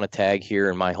never drawn a tag here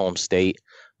in my home state,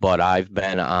 but I've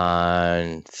been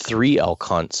on 3 elk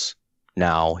hunts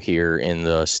now here in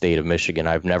the state of Michigan.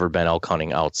 I've never been elk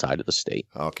hunting outside of the state.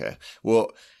 Okay.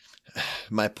 Well,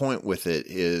 my point with it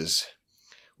is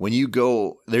when you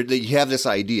go there, you have this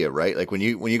idea, right? Like when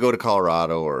you go to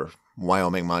Colorado or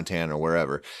Wyoming, Montana, or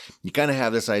wherever, you kind of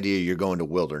have this idea you're going to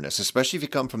wilderness, especially if you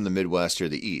come from the Midwest or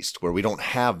the East, where we don't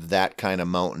have that kind of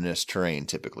mountainous terrain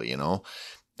typically,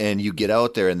 and you get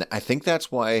out there, and I think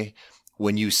that's why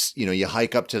when you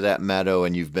hike up to that meadow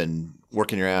and you've been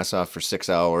working your ass off for 6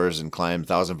 hours and climb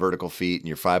 1,000 vertical feet and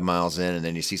you're 5 miles in, and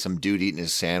then you see some dude eating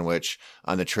his sandwich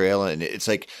on the trail, and it's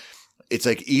like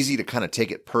easy to kind of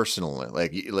take it personal,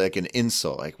 like an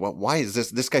insult. Like, well, why is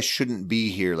this guy shouldn't be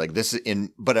here? Like this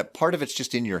but a part of it's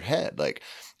just in your head. Like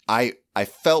I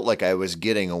felt like I was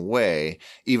getting away,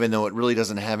 even though it really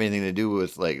doesn't have anything to do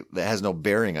with, like, that has no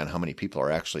bearing on how many people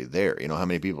are actually there. How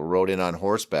many people rode in on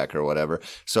horseback or whatever.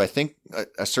 So I think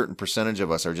a certain percentage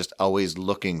of us are just always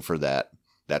looking for that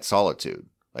solitude,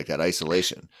 like that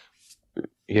isolation.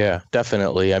 Yeah,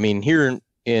 definitely. I mean, here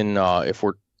in if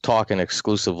we're talking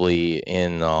exclusively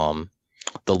in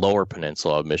the lower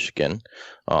peninsula of Michigan,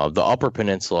 the upper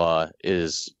peninsula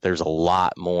there's a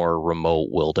lot more remote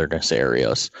wilderness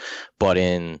areas, but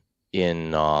in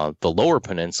the lower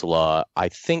peninsula, I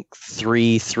think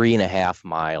 3.5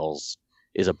 miles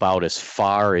is about as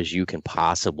far as you can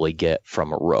possibly get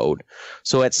from a road.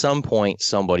 So at some point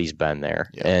somebody's been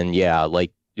there. Yeah. And yeah,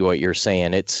 like what you're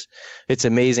saying, it's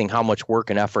amazing how much work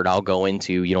and effort I'll go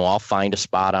into. I'll find a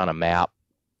spot on a map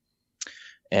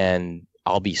and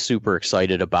I'll be super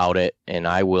excited about it, and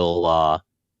I will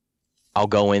I'll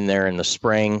go in there in the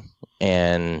spring,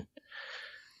 and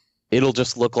it'll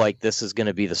just look like this is going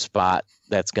to be the spot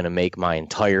that's going to make my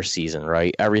entire season,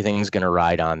 right? Everything's going to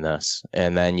ride on this.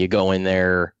 And then you go in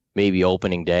there maybe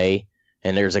opening day,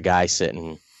 and there's a guy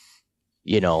sitting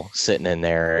in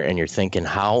there, and you're thinking,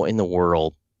 how in the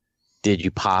world did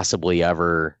you possibly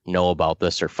ever know about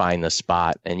this or find this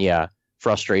spot? And yeah,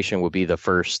 frustration would be the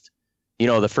first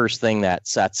thing that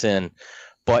sets in.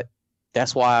 But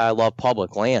that's why I love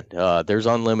public land. There's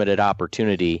unlimited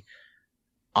opportunity.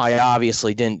 I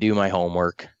obviously didn't do my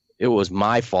homework. It was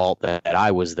my fault that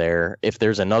I was there. If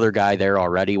there's another guy there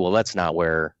already, well, that's not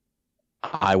where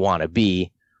I want to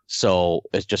be. So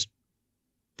it's just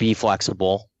be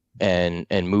flexible and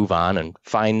move on and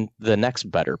find the next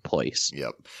better place.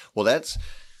 Yep. Well, that's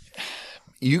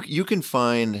you can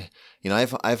find,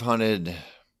 I've hunted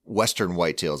western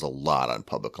whitetails a lot on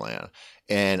public land.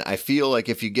 And I feel like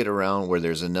if you get around where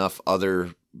there's enough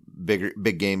other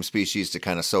big game species to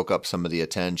kind of soak up some of the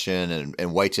attention, and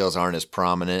whitetails aren't as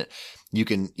prominent, you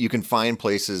can find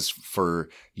places for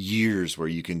years where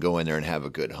you can go in there and have a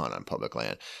good hunt on public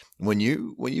land. When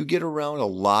you get around a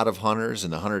lot of hunters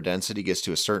and the hunter density gets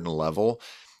to a certain level,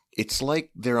 it's like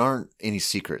there aren't any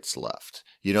secrets left.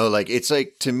 It's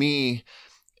like, to me,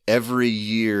 every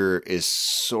year is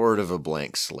sort of a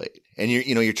blank slate. And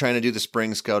you're trying to do the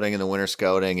spring scouting and the winter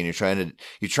scouting, and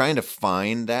you're trying to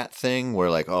find that thing where,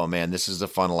 like, oh man, this is the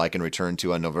funnel I can return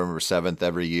to on November 7th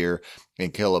every year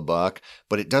and kill a buck.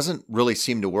 But it doesn't really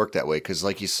seem to work that way, because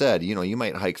like you said, you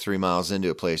might hike 3 miles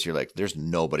into a place, you're like, there's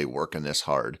nobody working this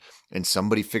hard, and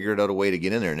somebody figured out a way to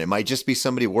get in there. And it might just be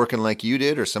somebody working like you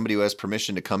did, or somebody who has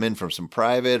permission to come in from some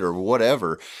private or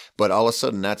whatever, but all of a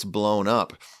sudden that's blown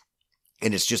up.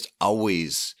 And it's just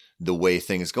always the way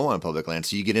things go on public land.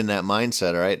 So you get in that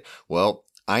mindset, all right, well,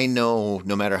 I know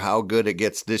no matter how good it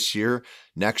gets this year,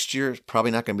 next year, it's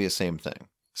probably not going to be the same thing.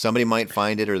 Somebody might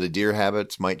find it, or the deer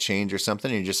habits might change or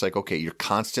something. And you're just like, okay, you're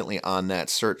constantly on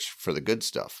that search for the good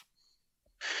stuff.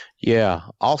 Yeah,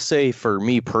 I'll say for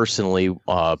me personally,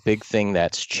 a big thing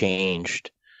that's changed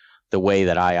the way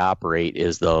that I operate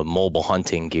is the mobile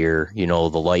hunting gear, the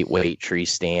lightweight tree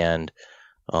stand.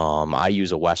 I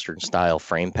use a Western style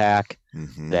frame pack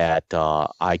that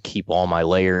I keep all my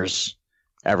layers,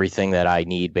 everything that I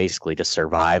need basically to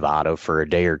survive out of for a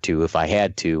day or two if I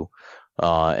had to.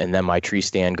 And then my tree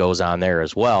stand goes on there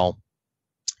as well.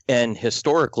 And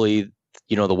historically,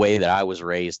 the way that I was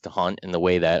raised to hunt, and the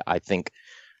way that I think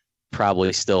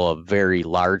probably still a very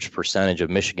large percentage of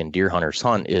Michigan deer hunters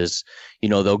hunt is,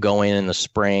 they'll go in the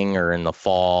spring or in the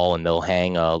fall, and they'll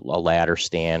hang a ladder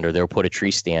stand, or they'll put a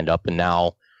tree stand up, and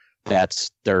now that's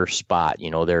their spot.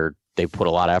 They put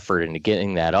a lot of effort into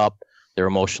getting that up. They're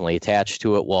emotionally attached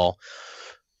to it. Well,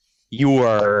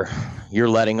 you're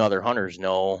letting other hunters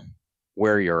know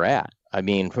where you're at. I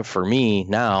mean, for me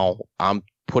now, I'm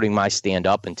putting my stand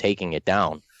up and taking it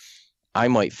down. I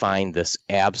might find this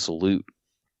absolute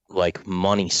like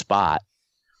money spot.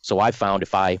 So I found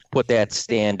if I put that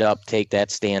stand up, take that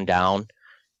stand down,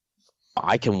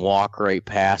 I can walk right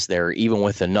past there, even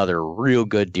with another real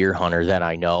good deer hunter that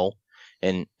I know.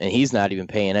 And he's not even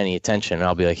paying any attention. And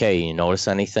I'll be like, hey, you notice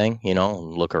anything?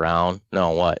 Look around.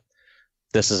 No, what?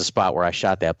 This is a spot where I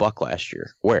shot that buck last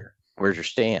year. Where's your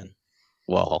stand?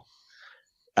 Well,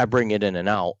 I bring it in and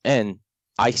out, and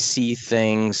I see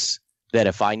things that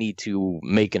if I need to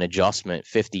make an adjustment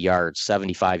 50 yards,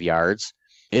 75 yards,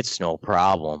 it's no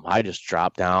problem. I just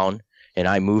drop down and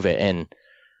I move it. And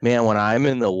Man, when I'm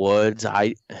in the woods,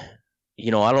 I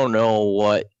don't know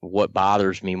what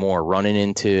bothers me more, running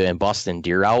into and busting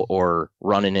deer out or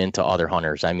running into other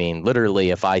hunters. I mean, literally,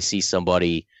 if I see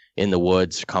somebody in the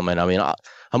woods coming, I mean,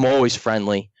 I'm always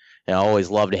friendly and I always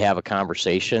love to have a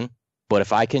conversation. But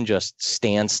if I can just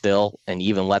stand still and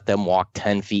even let them walk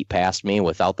 10 feet past me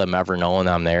without them ever knowing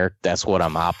I'm there, that's what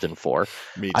I'm opting for.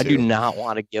 Me too. I do not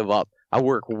want to give up. I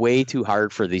work way too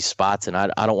hard for these spots, and I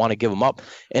don't want to give them up.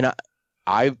 And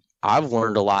I've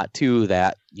learned a lot too,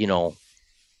 that,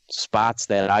 spots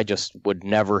that I just would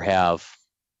never have.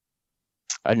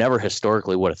 I never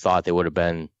historically would have thought they would have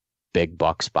been big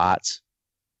buck spots.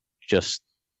 Just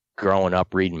growing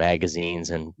up reading magazines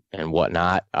and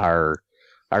whatnot are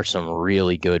some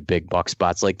really good big buck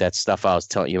spots, like that stuff I was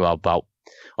telling you about,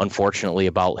 unfortunately,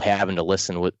 about having to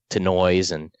listen to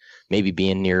noise and maybe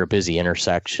being near a busy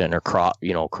intersection or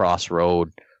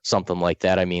crossroad, something like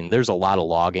that. I mean, there's a lot of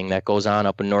logging that goes on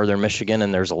up in northern Michigan,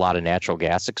 and there's a lot of natural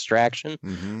gas extraction.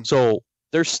 Mm-hmm. So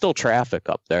there's still traffic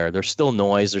up there. There's still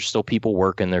noise. There's still people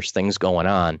working. There's things going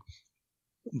on.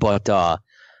 But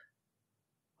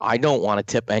I don't want to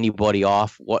tip anybody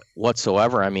off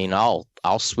whatsoever. I mean, I'll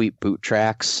sweep boot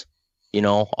tracks,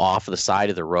 off the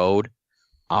side of the road.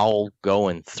 I'll go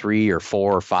in 3 or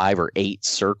 4 or 5 or 8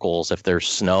 circles if there's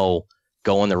snow,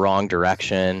 go in the wrong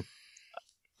direction.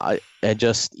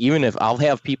 Even if I'll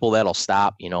have people that'll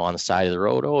stop, on the side of the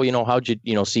road. Oh, how'd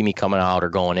you, see me coming out or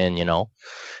going in,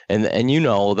 and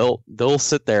they'll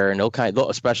sit there and they'll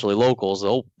especially locals,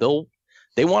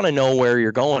 they want to know where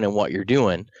you're going and what you're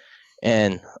doing.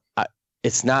 And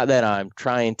it's not that I'm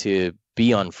trying to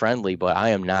be unfriendly, but I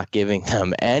am not giving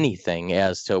them anything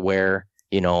as to where,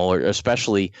 or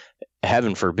especially,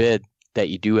 heaven forbid, that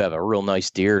you do have a real nice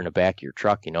deer in the back of your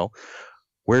truck,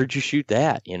 where'd you shoot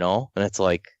that, and it's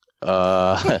like,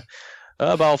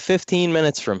 about 15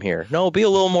 minutes from here. No, be a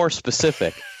little more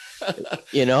specific, and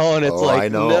it's like, I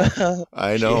know, no.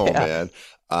 I know, yeah.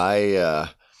 Man.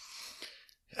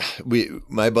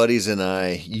 My buddies and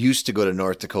I used to go to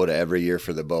North Dakota every year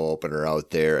for the bow opener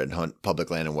out there and hunt public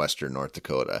land in western North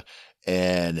Dakota.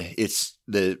 And it's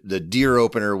the deer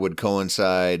opener would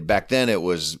coincide. Back then it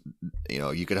was,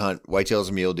 you could hunt whitetails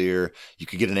and mule deer. You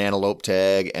could get an antelope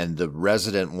tag, and the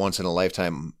resident once in a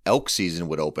lifetime elk season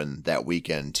would open that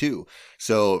weekend too.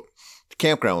 So the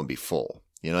campground would be full.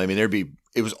 I mean,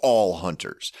 it was all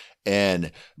hunters.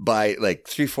 And by like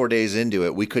 3-4 days into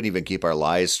it, we couldn't even keep our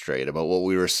lies straight about what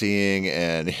we were seeing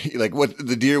and like what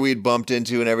the deer we'd bumped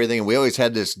into and everything. And we always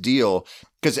had this deal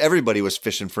because everybody was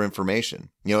fishing for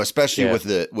information, especially with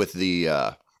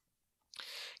the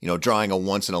drawing a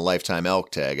once in a lifetime elk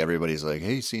tag. Everybody's like,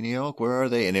 hey, see any elk? Where are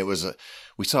they? And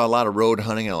we saw a lot of road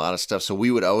hunting and a lot of stuff. So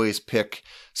we would always pick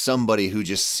somebody who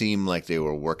just seemed like they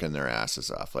were working their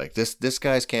asses off. Like this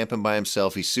guy's camping by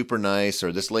himself. He's super nice.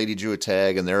 Or this lady drew a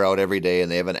tag and they're out every day and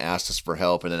they haven't asked us for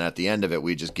help. And then at the end of it,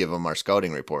 we just give them our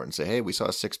scouting report and say, hey, we saw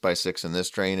a 6x6 in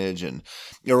this drainage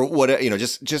or what,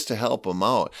 just to help them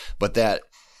out. But that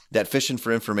fishing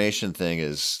for information thing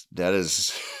is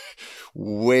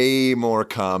way more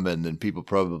common than people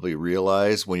probably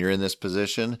realize when you're in this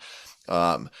position.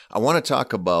 I want to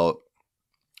talk about,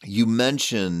 you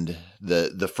mentioned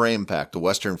the frame pack, the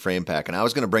Western frame pack, and I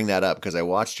was going to bring that up because I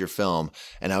watched your film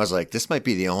and I was like, this might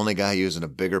be the only guy using a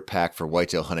bigger pack for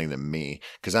whitetail hunting than me,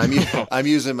 because I'm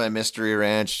using my Mystery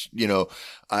Ranch.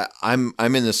 I'm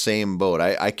in the same boat.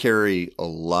 I carry a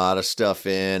lot of stuff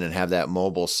in and have that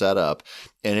mobile setup,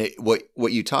 and what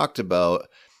you talked about,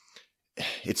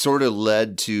 it sort of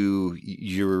led to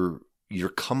your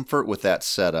comfort with that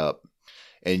setup,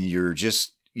 and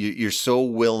you're so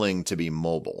willing to be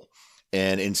mobile.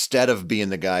 And instead of being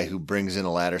the guy who brings in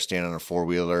a ladder stand on a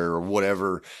 4-wheeler or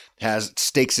whatever,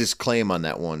 stakes his claim on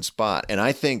that one spot. And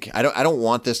I think I don't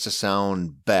want this to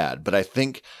sound bad, but I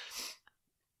think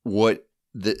what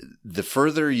the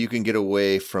further you can get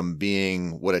away from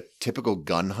being what a typical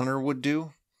gun hunter would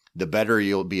do, the better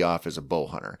you'll be off as a bow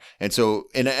hunter. And so,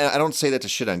 and I don't say that to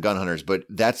shit on gun hunters, but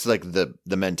that's like the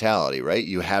mentality, right?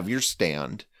 You have your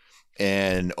stand,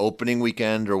 and opening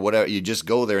weekend or whatever, you just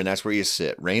go there and that's where you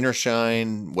sit. Rain or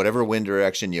shine, whatever wind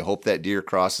direction, you hope that deer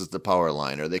crosses the power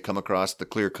line or they come across the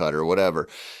clear cut or whatever.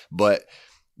 But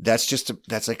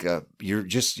you're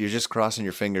just crossing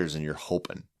your fingers and you're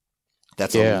hoping.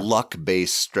 That's a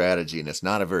luck-based strategy, and it's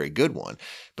not a very good one.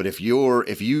 But if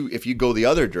you go the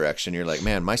other direction, you're like,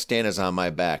 man, my stand is on my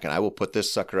back, and I will put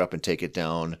this sucker up and take it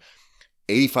down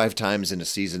 85 times in a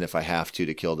season if I have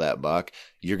to kill that buck.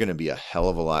 You're going to be a hell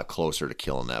of a lot closer to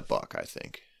killing that buck, I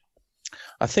think.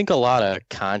 I think a lot of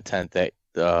content that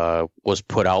was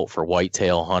put out for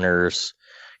whitetail hunters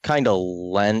kind of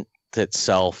lent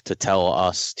itself to tell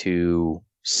us to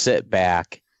sit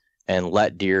back and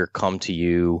let deer come to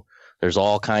you. There's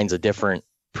all kinds of different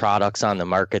products on the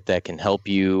market that can help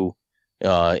you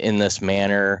in this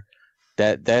manner.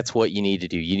 That's what you need to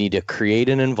do. You need to create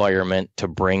an environment to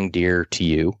bring deer to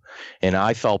you. And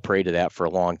I fell prey to that for a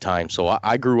long time. So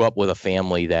I grew up with a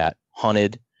family that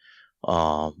hunted,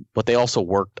 but they also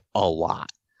worked a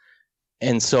lot.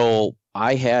 And so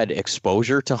I had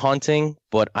exposure to hunting,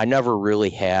 but I never really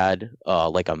had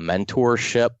like a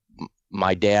mentorship.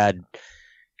 My dad,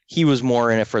 he was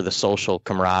more in it for the social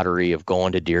camaraderie of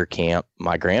going to deer camp.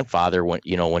 My grandfather,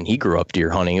 when he grew up deer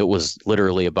hunting, it was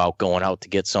literally about going out to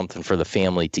get something for the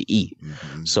family to eat.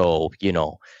 Mm-hmm. So,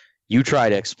 you try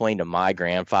to explain to my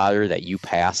grandfather that you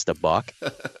passed a buck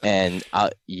and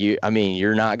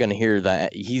you're not going to hear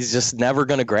that. He's just never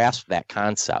going to grasp that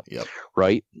concept. Yep.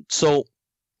 Right. So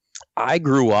I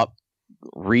grew up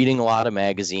reading a lot of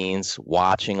magazines,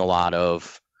 watching a lot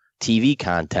of TV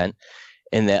content,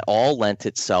 and that all lent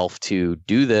itself to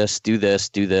do this,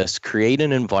 create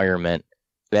an environment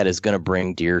that is going to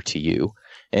bring deer to you.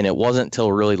 And it wasn't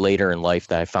until really later in life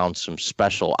that I found some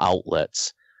special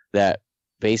outlets that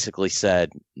basically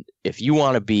said, if you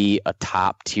want to be a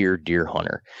top tier deer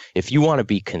hunter, if you want to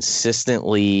be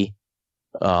consistently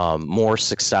more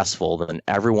successful than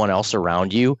everyone else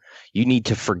around you, you need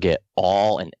to forget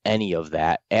all and any of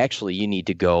that. Actually, you need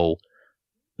to go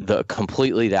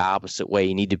completely the opposite way.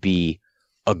 You need to be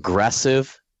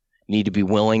aggressive, need to be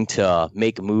willing to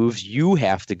make moves. You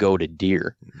have to go to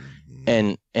deer.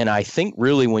 Mm-hmm. And I think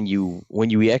really when you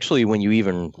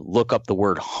even look up the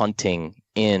word hunting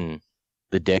in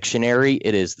the dictionary,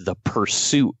 it is the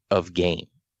pursuit of game.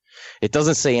 It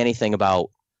doesn't say anything about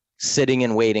sitting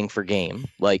and waiting for game.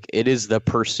 Like, it is the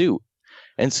pursuit.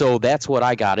 And so that's what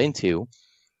I got into.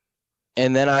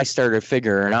 And then I started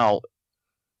figuring out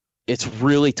it's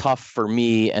really tough for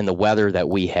me and the weather that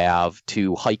we have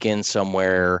to hike in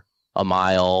somewhere a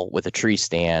mile with a tree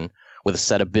stand with a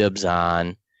set of bibs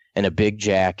on and a big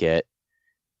jacket.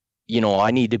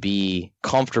 I need to be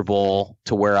comfortable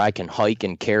to where I can hike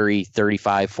and carry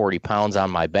 35, 40 pounds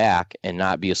on my back and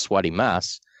not be a sweaty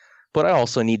mess. But I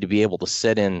also need to be able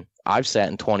to I've sat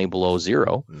in 20 below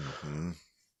zero. Mm-hmm.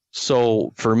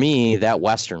 So for me, that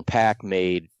Western pack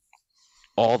made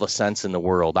all the sense in the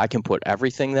world. I can put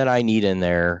everything that I need in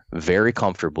there very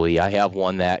comfortably. I have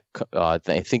one that I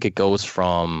think it goes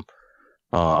from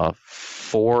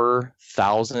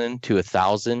 4,000 to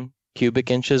 1,000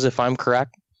 cubic inches, if I'm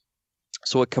correct.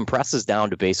 So it compresses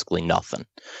down to basically nothing.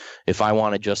 If I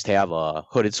want to just have a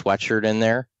hooded sweatshirt in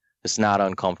there, it's not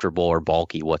uncomfortable or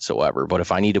bulky whatsoever. But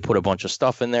if I need to put a bunch of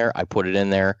stuff in there, I put it in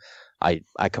there. I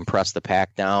compress the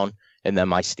pack down, and then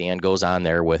my stand goes on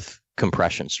there with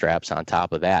compression straps on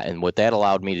top of that. And what that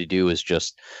allowed me to do is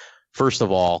just, first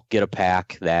of all, get a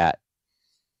pack that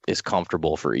is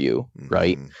comfortable for you,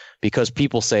 right? Because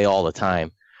people say all the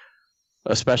time,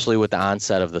 especially with the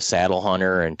onset of the saddle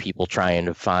hunter and people trying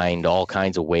to find all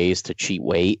kinds of ways to cheat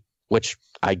weight, which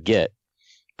I get,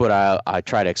 but I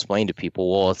try to explain to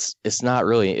people, well, it's not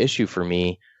really an issue for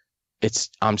me.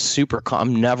 I'm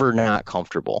never not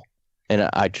comfortable. And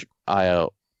I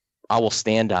will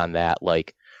stand on that.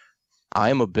 Like, I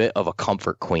am a bit of a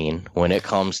comfort queen when it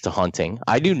comes to hunting.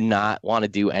 I do not want to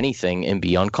do anything and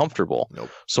be uncomfortable. Nope.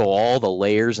 So all the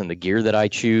layers and the gear that I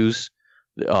choose,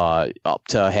 up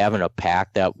to having a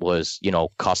pack that was,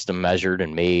 custom measured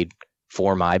and made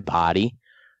for my body,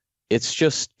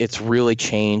 it's really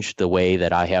changed the way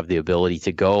that I have the ability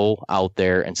to go out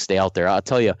there and stay out there. I'll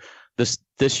tell you,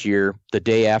 this year, the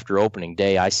day after opening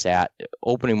day,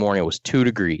 opening morning, it was 2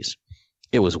 degrees.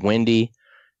 It was windy.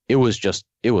 It was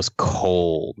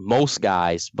cold. Most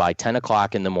guys, by 10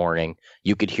 o'clock in the morning,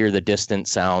 you could hear the distant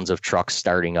sounds of trucks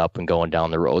starting up and going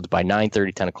down the roads. By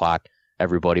 9:30, 10 o'clock,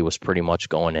 everybody was pretty much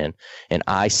going in. And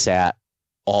I sat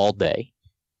all day.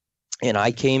 And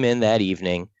I came in that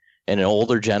evening, and an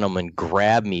older gentleman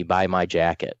grabbed me by my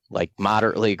jacket, like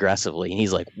moderately aggressively. And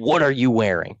he's like, "What are you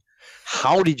wearing?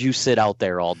 How did you sit out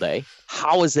there all day?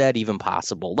 How is that even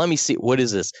possible? Let me see. What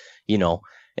is this?"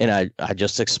 And I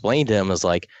just explained to him as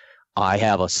like, I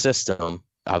have a system.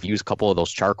 I've used a couple of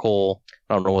those charcoal,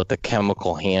 I don't know what the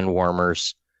chemical hand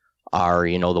warmers are,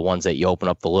 the ones that you open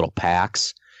up the little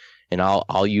packs. And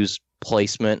I'll use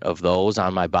placement of those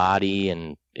on my body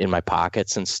and in my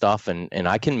pockets and stuff. And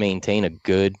I can maintain a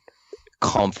good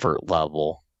comfort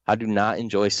level. I do not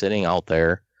enjoy sitting out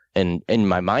there. And in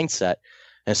my mindset,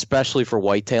 especially for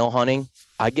whitetail hunting,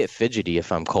 I get fidgety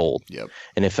if I'm cold. Yep.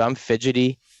 And if I'm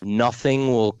fidgety, nothing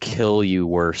will kill you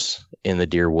worse in the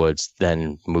deer woods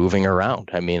than moving around.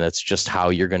 I mean, that's just how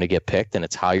you're going to get picked, and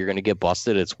it's how you're going to get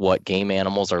busted. It's what game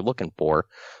animals are looking for.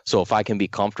 So if I can be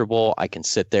comfortable, I can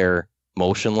sit there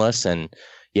motionless. And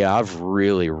yeah, I've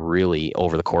really, really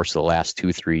over the course of the last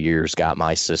 2-3 years got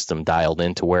my system dialed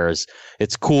into, whereas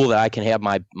it's cool that I can have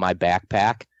my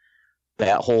backpack,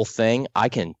 that whole thing. I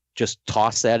can just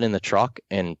toss that in the truck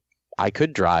and I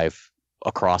could drive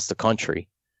across the country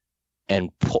and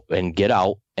get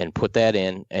out and put that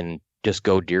in and just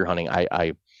go deer hunting.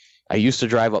 I used to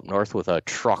drive up north with a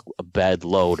truck, a bed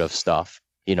load of stuff,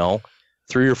 3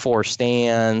 or 4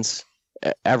 stands,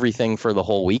 everything for the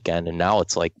whole weekend. And now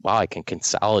it's like, wow, I can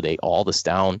consolidate all this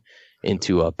down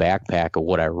into a backpack of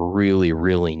what I really,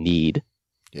 really need.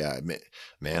 Yeah,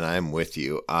 man, I'm with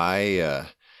you.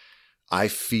 I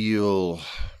feel,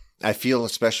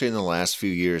 especially in the last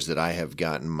few years, that I have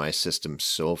gotten my system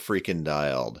so freaking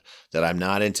dialed that I'm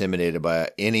not intimidated by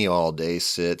any all-day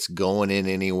sits, going in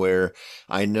anywhere.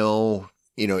 I know,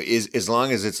 as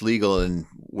long as it's legal and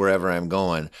wherever I'm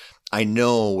going, I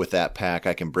know with that pack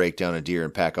I can break down a deer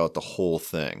and pack out the whole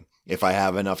thing. If I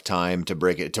have enough time to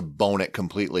break it, to bone it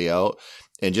completely out,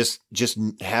 and just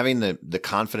having the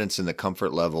confidence and the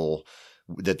comfort level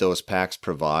that those packs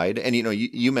provide. And,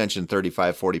 you mentioned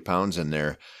 35, 40 pounds in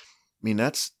there. I mean,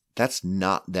 that's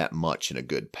not that much in a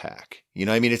good pack.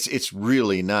 I mean, it's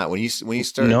really not. When you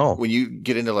start, No. When you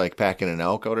get into like packing an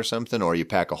elk out or something, or you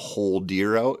pack a whole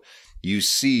deer out, you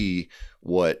see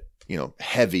what,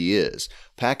 heavy is.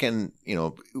 Packing,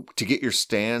 to get your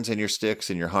stands and your sticks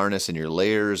and your harness and your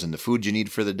layers and the food you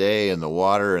need for the day and the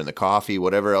water and the coffee,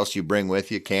 whatever else you bring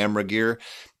with you, camera gear,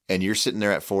 and you're sitting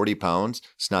there at 40 pounds,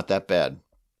 it's not that bad.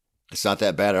 It's not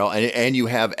that bad at all. And you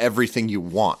have everything you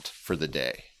want for the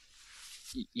day.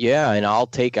 Yeah, and I'll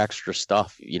take extra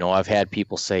stuff. I've had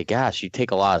people say, "Gosh, you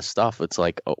take a lot of stuff." It's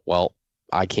like, oh, well,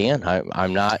 I can.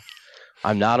 I'm not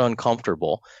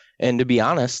uncomfortable. And to be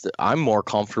honest, I'm more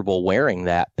comfortable wearing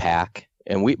that pack.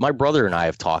 And my brother and I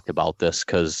have talked about this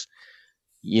because,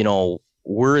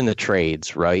 we're in the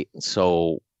trades, right?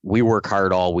 So we work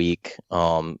hard all week.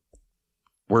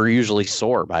 We're usually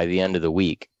sore by the end of the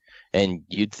week. And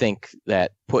you'd think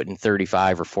that putting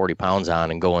 35 or 40 pounds on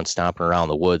and going stomping around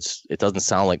the woods, it doesn't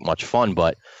sound like much fun,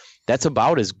 but that's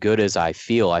about as good as I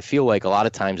feel. I feel like a lot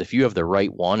of times if you have the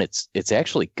right one, it's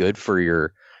actually good for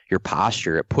your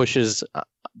posture. It pushes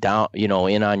down,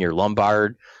 in on your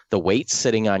lumbar. The weight's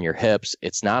sitting on your hips.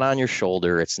 It's not on your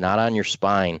shoulder. It's not on your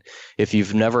spine. If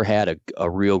you've never had a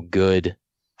real good,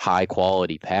 high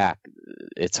quality pack,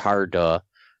 it's hard to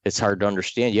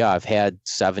understand. Yeah, I've had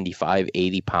 75,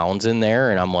 80 pounds in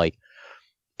there, and I'm like,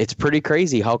 it's pretty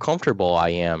crazy how comfortable I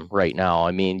am right now.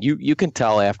 I mean, you can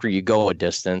tell after you go a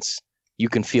distance, you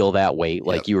can feel that weight,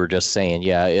 like you were just saying.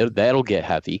 Yeah, that'll get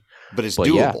heavy. But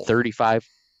doable. Yeah, 35.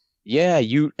 Yeah,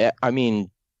 I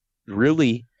mean,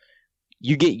 really,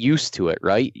 you get used to it,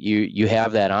 right? You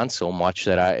have that on so much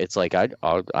that it's like I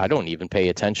don't even pay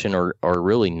attention or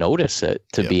really notice it,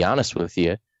 to be honest with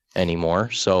you, anymore.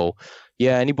 So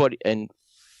yeah, anybody, and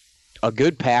a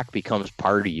good pack becomes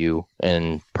part of you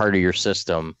and part of your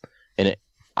system, and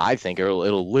I think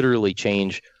it'll literally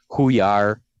change who you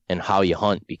are and how you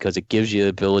hunt, because it gives you the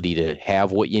ability to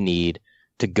have what you need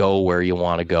to go where you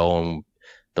want to go. And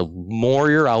the more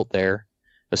you're out there,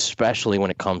 especially when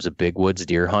it comes to big woods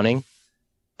deer hunting,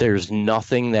 there's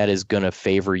nothing that is going to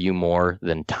favor you more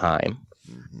than time.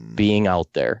 Mm-hmm. Being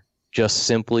out there, just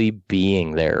simply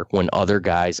being there when other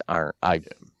guys aren't. I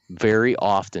very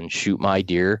often shoot my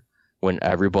deer when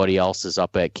everybody else is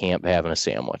up at camp having a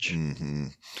sandwich. Mm-hmm.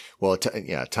 Well,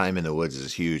 time in the woods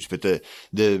is huge. But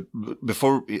the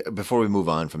before we move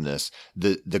on from this,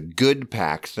 the good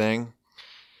pack thing,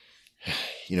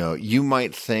 you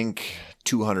might think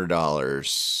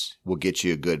 $200 will get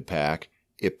you a good pack.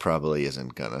 It probably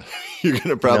isn't gonna. You're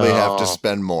gonna probably have to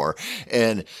spend more,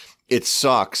 and it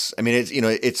sucks. I mean,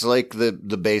 it's like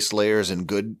the base layers and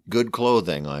good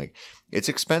clothing. Like, it's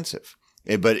expensive.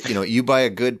 But, you buy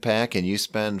a good pack and you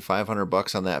spend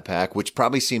 $500 on that pack, which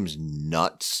probably seems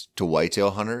nuts to whitetail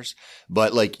hunters.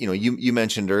 But like, you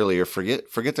mentioned earlier,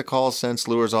 forget the calls, scents,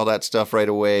 lures, all that stuff right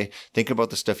away. Think about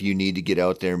the stuff you need to get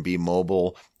out there and be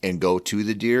mobile and go to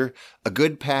the deer. A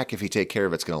good pack, if you take care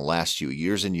of it, it's going to last you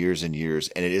years and years and years,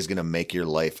 and it is going to make your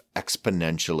life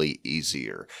exponentially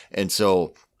easier. And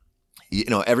so,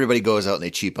 everybody goes out and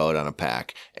they cheap out on a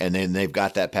pack, and then they've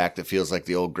got that pack that feels like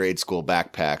the old grade school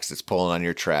backpacks that's pulling on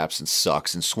your traps and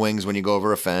sucks and swings when you go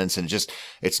over a fence, and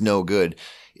it's no good.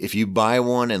 If you buy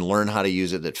one and learn how to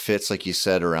use it that fits, like you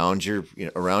said, around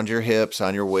your hips,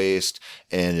 on your waist,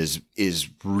 and is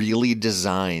really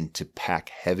designed to pack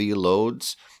heavy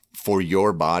loads, for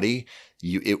your body,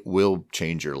 it will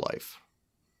change your life.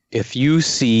 If you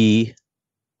see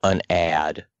an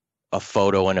ad, a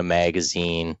photo in a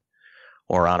magazine,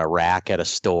 or on a rack at a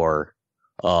store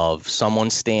of someone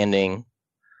standing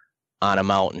on a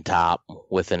mountaintop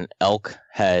with an elk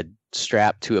head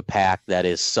strapped to a pack that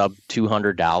is sub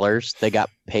 $200, they got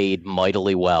paid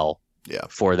mightily well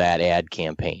for that ad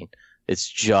campaign. It's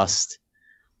just,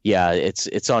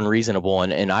 it's unreasonable.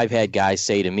 And I've had guys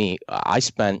say to me, I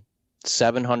spent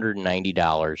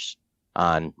 $790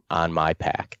 on my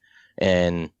pack.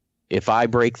 And if I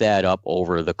break that up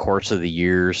over the course of the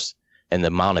years and the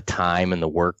amount of time and the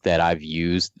work that I've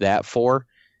used that for,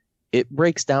 it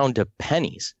breaks down to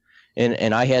pennies.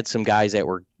 And I had some guys that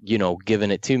were,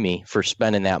 giving it to me for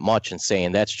spending that much and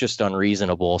saying that's just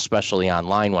unreasonable, especially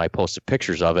online when I posted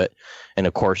pictures of it. And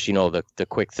of course, the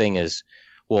quick thing is,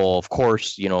 well, of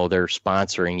course, they're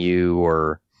sponsoring you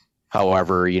or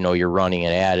however, you're running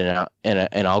an ad,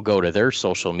 and I'll go to their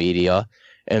social media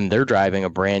and they're driving a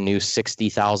brand new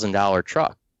 $60,000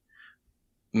 truck.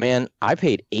 Man, I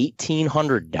paid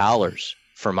 $1,800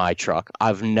 for my truck.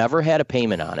 I've never had a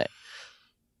payment on it.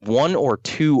 One or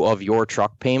two of your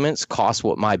truck payments cost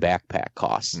what my backpack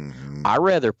costs. Mm-hmm. I'd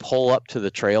rather pull up to the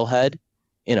trailhead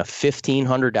in a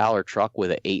 $1,500 truck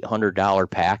with an $800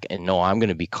 pack and know I'm going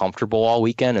to be comfortable all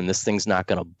weekend and this thing's not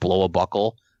going to blow a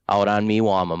buckle out on me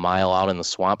while I'm a mile out in the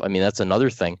swamp. I mean, that's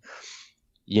another thing.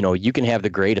 You can have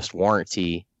the greatest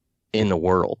warranty in the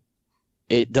world.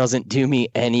 It doesn't do me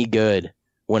any good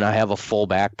when I have a full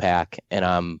backpack and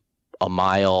I'm a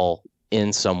mile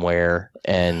in somewhere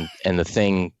and the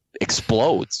thing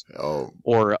explodes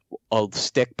or a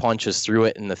stick punches through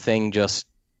it and the thing just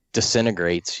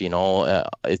disintegrates.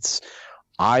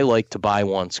 I like to buy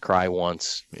once, cry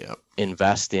once,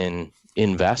 invest in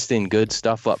good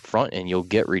stuff up front and you'll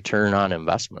get return on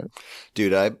investment.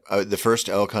 Dude, I the first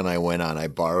elk hunt I went on, I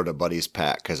borrowed a buddy's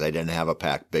pack because I didn't have a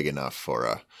pack big enough for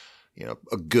a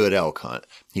good elk hunt.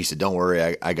 He said, don't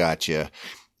worry, I got you.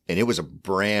 And it was a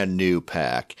brand new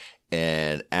pack.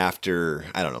 And after,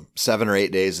 7 or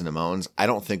 8 days in the mountains, I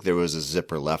don't think there was a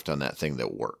zipper left on that thing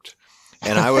that worked.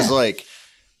 And I was like,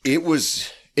 it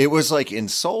was like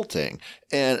insulting.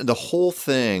 And the whole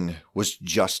thing was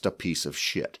just a piece of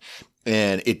shit.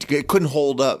 And it couldn't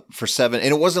hold up for 7.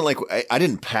 And it wasn't like I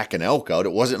didn't pack an elk out.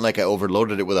 It wasn't like I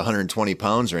overloaded it with 120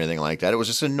 pounds or anything like that. It was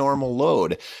just a normal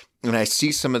load. And I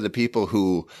see some of the people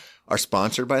who are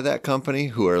sponsored by that company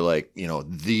who are like,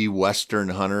 the Western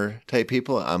hunter type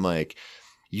people. I'm like,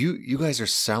 you guys are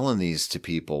selling these to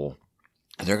people.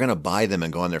 They're going to buy them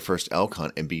and go on their first elk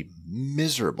hunt and be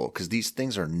miserable because these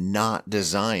things are not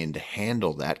designed to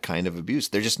handle that kind of abuse.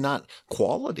 They're just not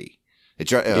quality. It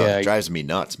drives me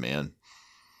nuts, man.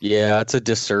 Yeah, it's a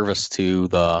disservice to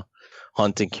the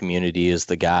hunting community is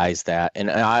the guys that,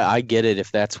 and I get it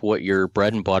if that's what your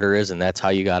bread and butter is and that's how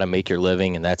you got to make your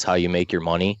living and that's how you make your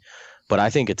money. But I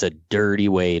think it's a dirty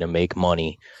way to make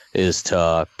money is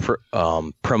to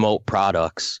promote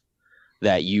products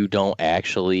that you don't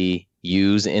actually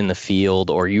use in the field,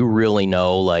 or you really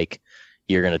know, like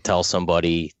you're going to tell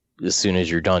somebody as soon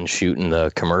as you're done shooting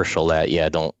the commercial that,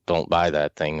 don't buy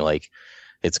that thing. Like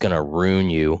it's going to ruin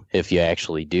you if you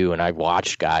actually do. And I've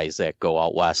watched guys that go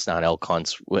out west on elk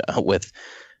hunts with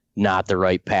not the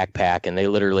right pack, and they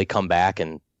literally come back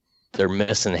and they're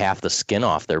missing half the skin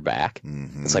off their back.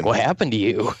 Mm-hmm. It's like, what happened to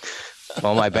you?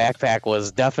 Well, my backpack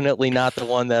was definitely not the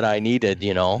one that I needed,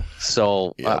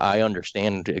 So yep. I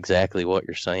understand exactly what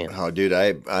you're saying. Oh, dude,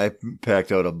 I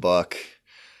packed out a buck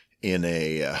in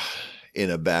a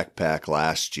backpack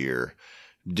last year.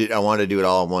 I wanted to do it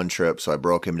all in one trip, so I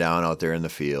broke him down out there in the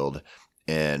field,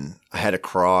 and I had to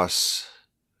cross,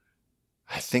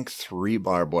 I think, 3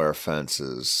 barbed wire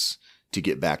fences to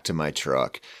get back to my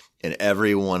truck. And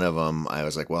every one of them, I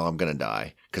was like, well, I'm going to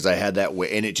die because I had that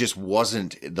weight. And it just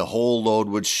wasn't, the whole load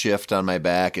would shift on my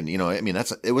back. And,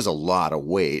 it was a lot of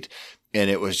weight.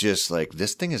 And it was just like,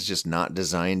 this thing is just not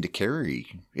designed to carry.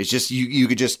 It's just, you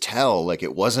could just tell, like,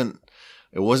 it wasn't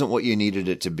what you needed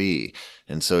it to be.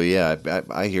 And so, yeah,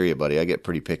 I hear you, buddy. I get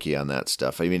pretty picky on that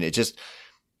stuff. I mean, it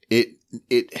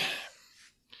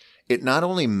not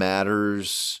only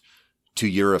matters to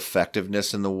your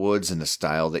effectiveness in the woods and the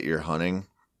style that you're hunting,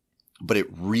 but it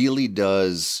really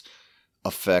does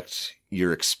affect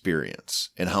your experience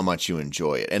and how much you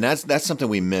enjoy it. And that's something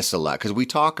we miss a lot because we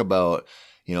talk about,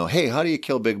 hey, how do you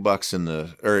kill big bucks in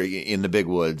the big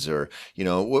woods, or,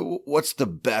 what's the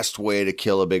best way to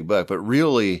kill a big buck? But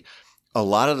really, a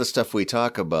lot of the stuff we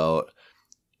talk about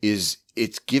is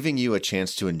it's giving you a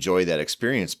chance to enjoy that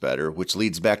experience better, which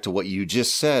leads back to what you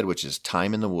just said, which is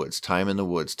time in the woods, time in the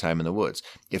woods, time in the woods.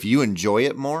 If you enjoy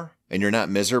it more, and you're not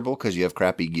miserable because you have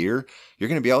crappy gear, you're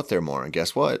going to be out there more. And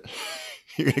guess what?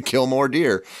 You're going to kill more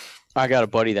deer. I got a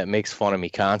buddy that makes fun of me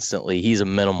constantly. He's a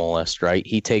minimalist, right?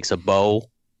 He takes a bow,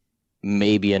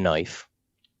 maybe a knife.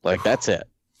 Like, that's it.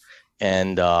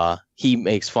 And he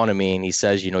makes fun of me, and he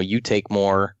says, you take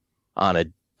more on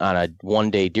a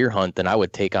one-day deer hunt than I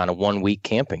would take on a 1-week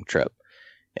camping trip.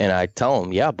 And I tell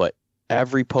him, yeah, but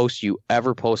every post you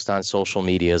ever post on social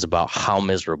media is about how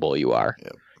miserable you are.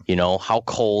 Yep. How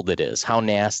cold it is, how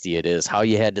nasty it is, how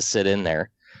you had to sit in there.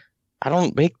 I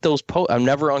don't make those posts. I'm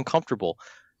never uncomfortable.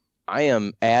 I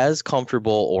am as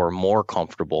comfortable or more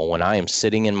comfortable when I am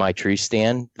sitting in my tree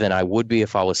stand than I would be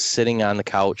if I was sitting on the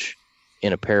couch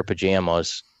in a pair of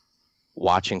pajamas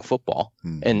watching football.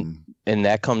 Mm-hmm. And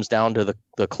that comes down to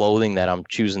the clothing that I'm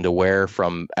choosing to wear,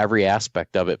 from every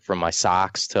aspect of it, from my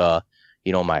socks to,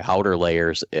 my outer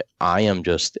layers. I am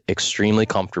just extremely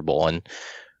comfortable. And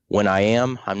when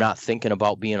I'm not thinking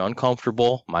about being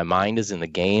uncomfortable. My mind is in the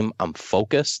game. I'm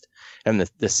focused. And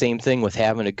the same thing with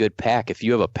having a good pack. If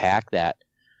you have a pack that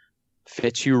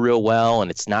fits you real well and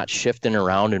it's not shifting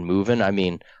around and moving,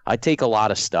 I take a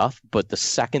lot of stuff, but the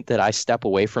second that I step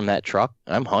away from that truck,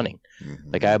 I'm hunting.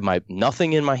 Mm-hmm. Like, I have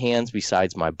nothing in my hands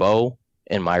besides my bow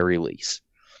and my release.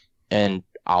 And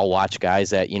I'll watch guys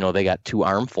that, they got 2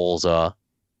 armfuls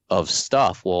of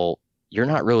stuff. Well, you're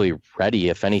not really ready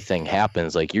if anything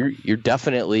happens. Like, you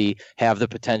definitely have the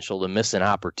potential to miss an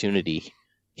opportunity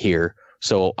here.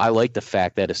 So I like the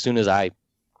fact that as soon as I,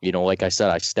 like I said,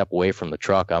 I step away from the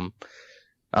truck, I'm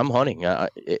hunting.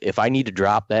 If I need to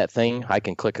drop that thing, I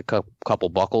can click a couple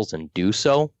buckles and do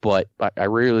so. But I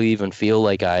rarely even feel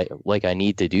like I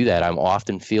need to do that. I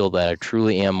often feel that I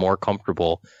truly am more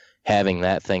comfortable having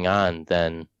that thing on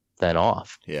than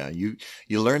off. Yeah, you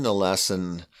learn the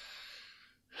lesson.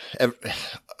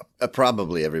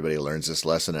 Probably everybody learns this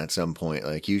lesson at some point.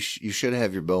 Like, you should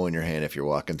have your bow in your hand if you're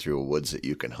walking through a woods that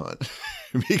you can hunt,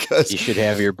 because you should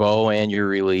have your bow and your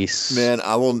release. Man,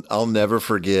 I'll never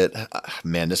forget.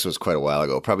 Man, this was quite a while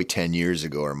ago, probably 10 years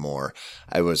ago or more.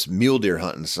 I was mule deer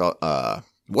hunting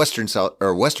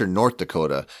western North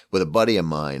Dakota with a buddy of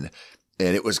mine,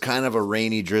 and it was kind of a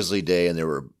rainy, drizzly day, and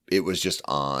it was just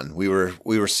on. We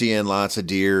were seeing lots of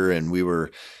deer, and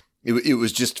It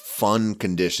was just fun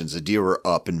conditions. The deer were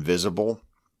up and visible.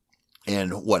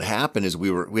 And what happened is we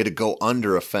had to go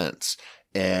under a fence.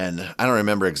 And I don't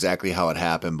remember exactly how it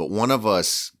happened, but one of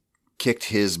us kicked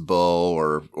his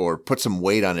bow or put some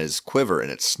weight on his quiver, and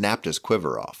it snapped his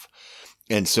quiver off.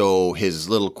 And so his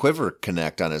little quiver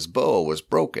connect on his bow was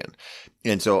broken.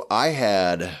 And so I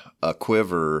had a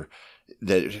quiver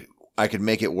that I could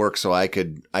make it work so I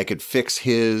could fix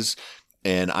his.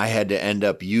 And I had to end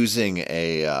up using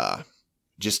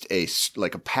just a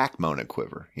pack mounted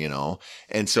quiver,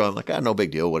 And so I'm like, no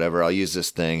big deal, whatever. I'll use this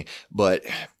thing. But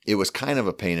it was kind of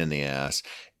a pain in the ass.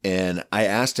 And I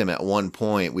asked him at one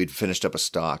point, we'd finished up a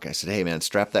stock. I said, hey man,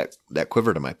 strap that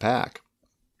quiver to my pack.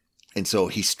 And so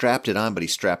he strapped it on, but he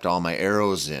strapped all my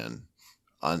arrows in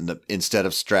instead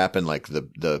of strapping like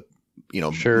the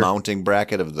Sure. mounting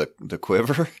bracket of the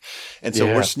quiver. And so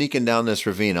we're sneaking down this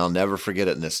ravine. I'll never forget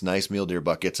it. And this nice mule deer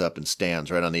buck gets up and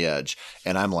stands right on the edge.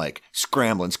 And I'm like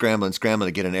scrambling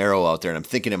to get an arrow out there. And I'm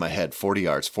thinking in my head, 40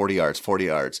 yards, 40 yards, 40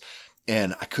 yards.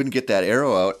 And I couldn't get that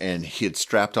arrow out. And he had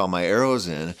strapped all my arrows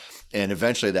in. And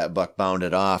eventually that buck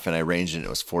bounded off, and I ranged it, and it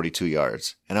was 42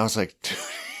 yards. And I was like,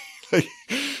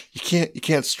 you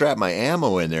can't strap my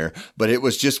ammo in there. But it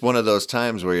was just one of those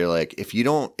times where you're like,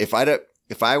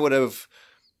 if I would have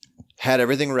had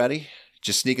everything ready,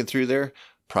 just sneaking through there,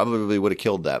 probably would have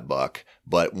killed that buck.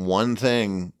 But one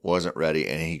thing wasn't ready,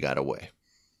 and he got away.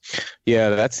 Yeah,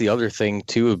 that's the other thing,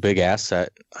 too, a big asset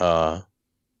about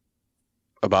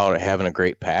having a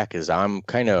great pack is I'm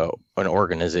kind of an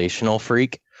organizational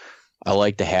freak. I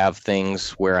like to have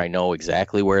things where I know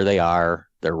exactly where they are.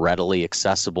 They're readily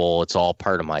accessible. It's all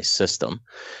part of my system.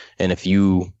 And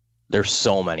there's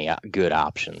so many good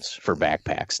options for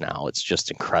backpacks now. It's just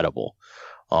incredible.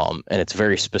 And it's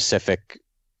very specific.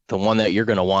 The one that you're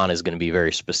going to want is going to be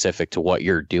very specific to what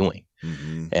you're doing.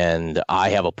 Mm-hmm. And I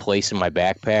have a place in my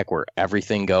backpack where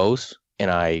everything goes.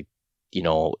 And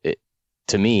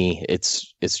to me,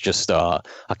 it's just a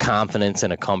confidence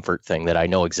and a comfort thing that I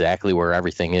know exactly where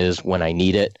everything is when I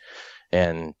need it.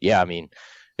 And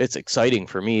it's exciting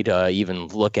for me to even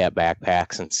look at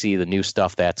backpacks and see the new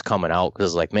stuff that's coming out,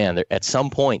 because man, at some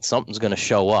point something's going to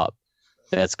show up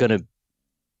that's going to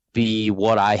be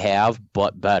what I have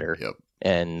but better. Yep.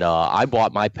 And I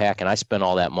bought my pack and I spent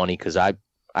all that money because I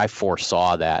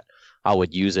foresaw that I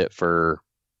would use it for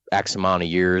X amount of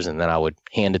years and then I would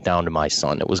hand it down to my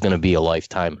son. It was going to be a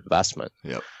lifetime investment.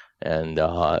 Yep. And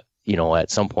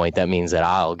at some point that means that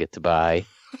I'll get to buy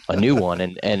a new one.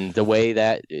 And the way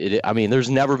that there's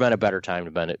never been a better time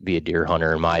to be a deer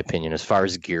hunter, in my opinion, as far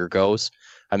as gear goes.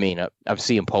 I mean, I'm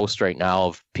seeing posts right now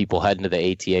of people heading to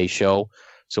the ATA show.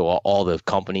 So all the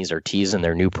companies are teasing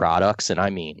their new products. And I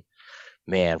mean,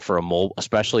 man,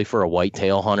 especially for a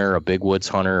whitetail hunter, a big woods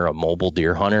hunter, a mobile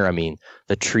deer hunter, I mean,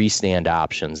 the tree stand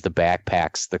options, the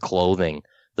backpacks, the clothing,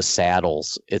 the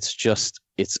saddles,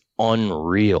 it's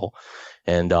unreal.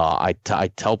 And I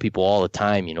tell people all the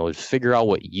time, figure out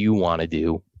what you want to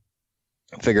do,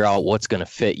 figure out what's going to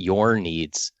fit your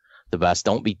needs the best.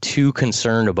 Don't be too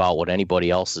concerned about what anybody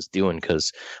else is doing,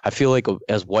 because I feel like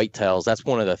as whitetails, that's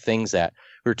one of the things that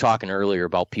we were talking earlier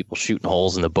about, people shooting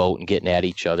holes in the boat and getting at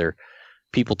each other.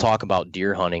 People talk about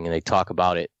deer hunting and they talk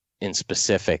about it in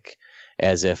specific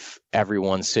as if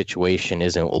everyone's situation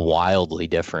isn't wildly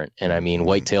different. And I mean,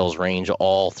 whitetails range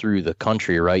all through the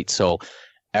country, right? So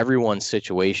everyone's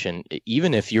situation,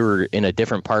 even if you're in a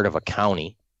different part of a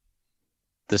county,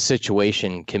 the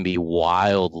situation can be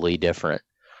wildly different.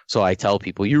 So I tell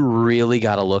people, you really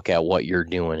got to look at what you're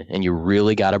doing, and you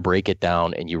really got to break it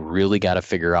down, and you really got to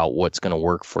figure out what's going to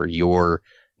work for your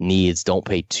needs. Don't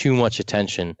pay too much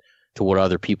attention to what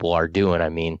other people are doing. I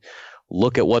mean,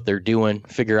 look at what they're doing,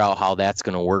 figure out how that's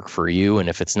going to work for you. And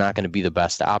if it's not going to be the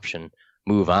best option,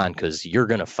 move on, because you're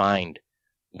going to find,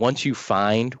 once you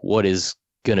find what is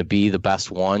going to be the best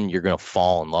one, you're going to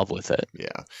fall in love with it.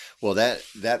 Yeah. Well,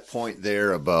 that point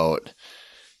there about,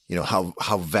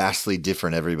 how vastly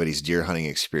different everybody's deer hunting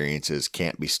experiences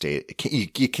can't be stated.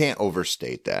 You can't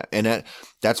overstate that. And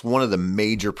that's one of the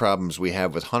major problems we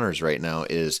have with hunters right now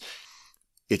is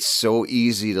it's so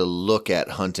easy to look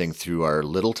at hunting through our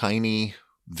little tiny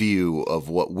view of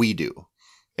what we do.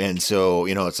 And so,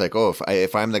 it's like, oh,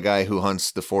 if I'm the guy who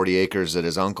hunts the 40 acres that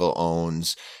his uncle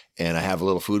owns, and I have a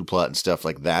little food plot and stuff,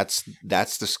 like that's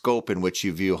the scope in which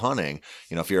you view hunting.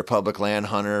 If you're a public land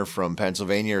hunter from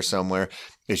Pennsylvania or somewhere,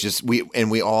 it's just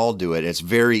we all do it. It's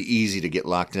very easy to get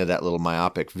locked into that little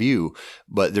myopic view.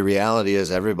 But the reality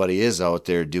is everybody is out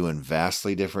there doing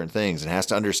vastly different things and has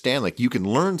to understand, like, you can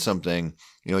learn something.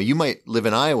 You might live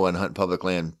in Iowa and hunt public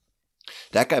land.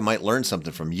 That guy might learn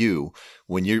something from you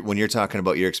when you're talking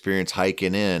about your experience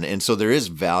hiking in. And so there is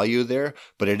value there,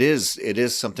 but it is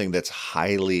something that's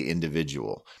highly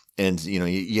individual. And,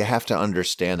 you have to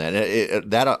understand that.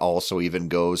 And that also even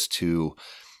goes to,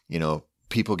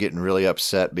 people getting really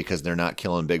upset because they're not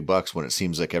killing big bucks when it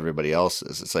seems like everybody else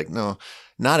is. It's like, no,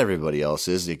 not everybody else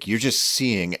is. Like, you're just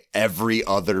seeing every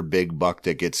other big buck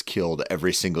that gets killed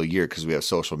every single year because we have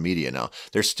social media now.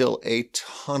 There's still a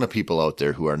ton of people out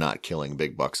there who are not killing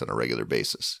big bucks on a regular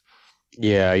basis.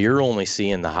 Yeah, you're only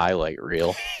seeing the highlight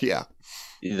reel. Yeah.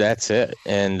 That's it.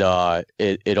 And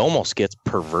it almost gets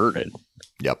perverted.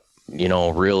 Yep.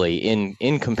 Really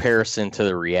in comparison to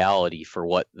the reality for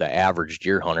what the average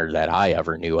deer hunter that I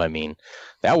ever knew. I mean,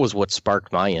 that was what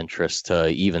sparked my interest to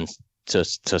even to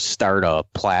start a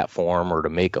platform or to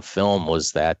make a film,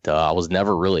 was that I was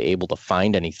never really able to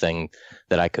find anything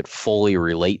that I could fully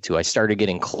relate to. I started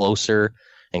getting closer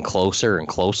and closer and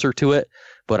closer to it,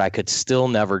 but I could still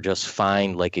never just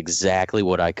find like exactly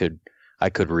what I could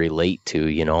relate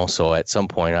to, So at some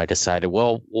point I decided,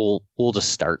 well, we'll just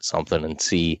start something and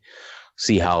see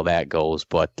how that goes.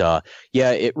 But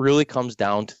it really comes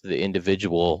down to the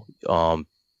individual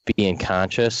being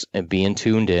conscious and being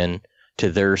tuned in to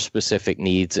their specific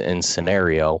needs and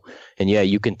scenario. And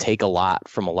you can take a lot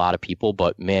from a lot of people,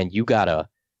 but man, you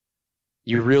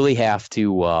really have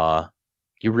to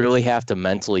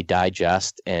mentally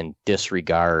digest and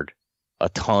disregard a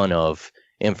ton of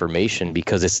information,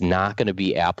 because it's not going to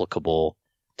be applicable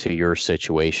to your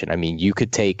situation. I mean, you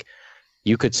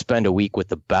could spend a week with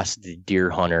the best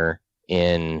deer hunter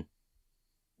in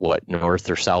North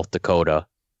or South Dakota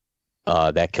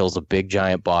that kills a big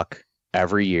giant buck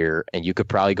every year, and you could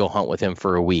probably go hunt with him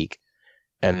for a week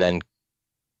and then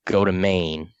go to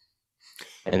Maine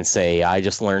and say, I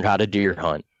just learned how to deer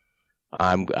hunt.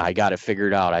 I got it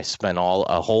figured out. I spent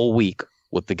a whole week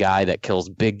with the guy that kills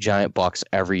big giant bucks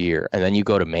every year. And then you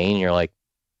go to Maine and you're like,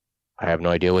 I have no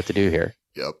idea what to do here.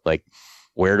 Yep. Like,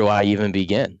 where do I even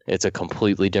begin? It's a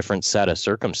completely different set of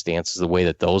circumstances, the way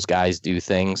that those guys do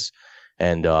things.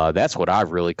 And that's what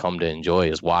I've really come to enjoy,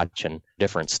 is watching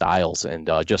different styles and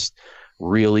just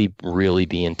really, really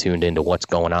being tuned into what's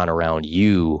going on around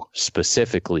you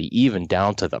specifically, even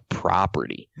down to the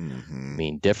property. Mm-hmm. I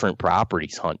mean, different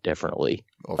properties hunt differently,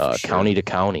 sure. County to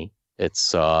county.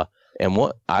 It's and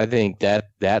what I think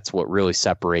that's what really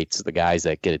separates the guys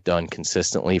that get it done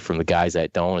consistently from the guys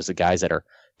that don't, is the guys that are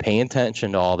paying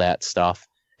attention to all that stuff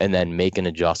and then making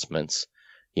adjustments.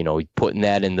 putting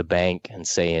that in the bank and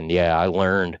saying, yeah, I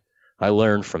learned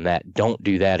from that. Don't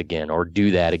do that again, or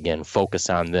do that again. Focus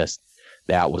on this.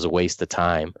 That was a waste of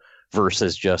time,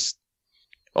 versus just,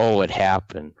 oh, it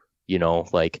happened,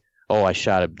 like, oh, I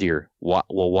shot a deer.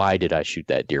 Why did I shoot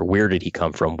that deer? Where did he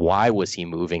come from? Why was he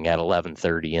moving at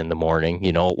 11:30 in the morning?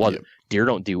 Yep. Deer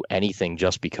don't do anything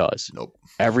just because. Nope.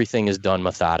 Everything is done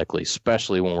methodically,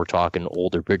 especially when we're talking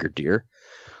older, bigger deer.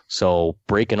 So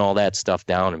breaking all that stuff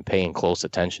down and paying close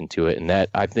attention to it, and that,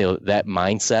 I feel that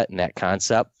mindset and that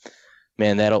concept,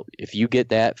 man, if you get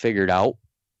that figured out,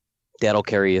 that'll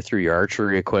carry you through your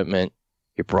archery equipment,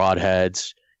 your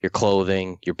broadheads, your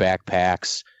clothing, your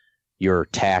backpacks, your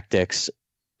tactics,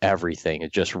 everything.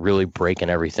 It's just really breaking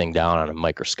everything down on a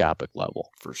microscopic level.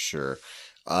 For sure.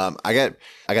 I got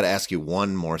to ask you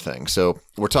one more thing. So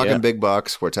we're talking big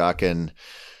bucks, we're talking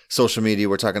social media,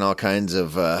 we're talking all kinds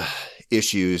of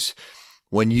issues.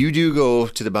 When you do go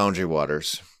to the boundary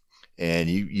waters and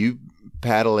you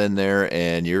paddle in there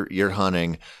and you're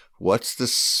hunting, what's the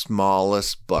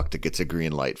smallest buck that gets a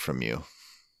green light from you?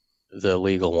 The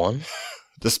legal one.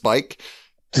 The spike?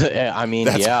 I mean,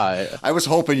 yeah. I was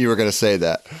hoping you were going to say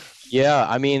that. Yeah,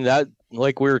 I mean, that,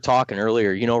 like we were talking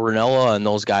earlier, Ranella and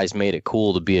those guys made it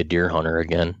cool to be a deer hunter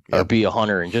again, or be a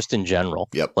hunter, and just in general.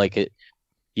 Yep. Like,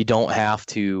 you don't have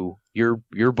to,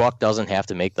 your buck doesn't have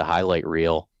to make the highlight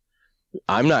reel.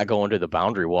 I'm not going to the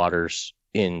boundary waters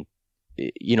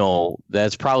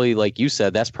that's probably, like you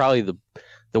said, that's probably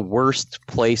the worst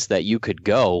place that you could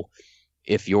go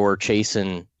if you're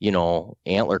chasing,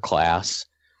 antler class.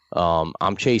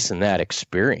 I'm chasing that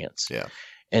experience. Yeah.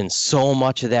 And so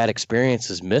much of that experience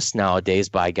is missed nowadays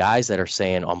by guys that are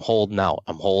saying, I'm holding out,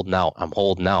 I'm holding out, I'm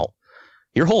holding out.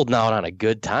 You're holding out on a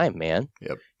good time, man.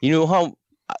 Yep. You know how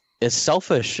it's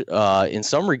selfish in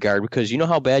some regard, because you know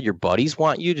how bad your buddies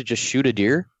want you to just shoot a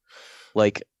deer?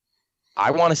 Like,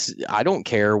 I don't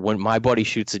care when my buddy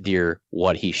shoots a deer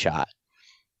what he shot.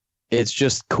 It's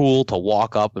just cool to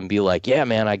walk up and be like, yeah,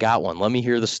 man, I got one. Let me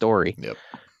hear the story. Yep.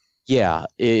 Yeah,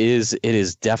 it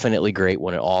is definitely great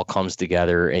when it all comes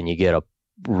together and you get a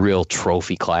real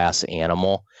trophy class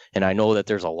animal. And I know that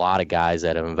there's a lot of guys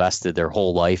that have invested their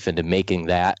whole life into making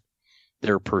that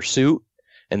their pursuit,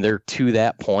 and they're to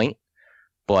that point.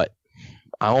 But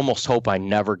I almost hope I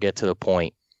never get to the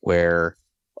point where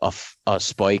a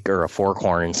spike or a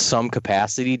forkhorn in some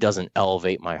capacity doesn't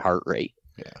elevate my heart rate.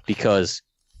 Yeah. Because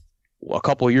a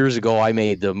couple of years ago, I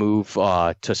made the move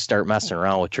to start messing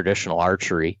around with traditional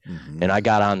archery, and I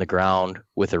got on the ground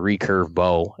with a recurve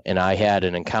bow, and I had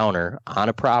an encounter on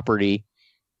a property.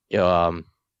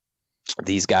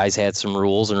 These guys had some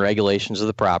rules and regulations of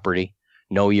the property.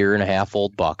 No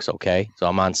 1.5-year-old bucks, okay? So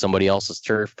I'm on somebody else's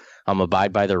turf. I'm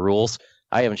abide by their rules.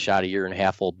 I haven't shot a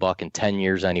 1.5-year-old buck in 10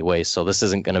 years anyway, so this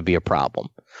isn't going to be a problem.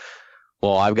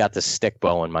 Well, I've got this stick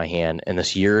bow in my hand, and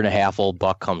this 1.5-year-old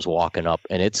buck comes walking up,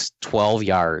 and it's 12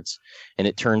 yards, and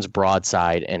it turns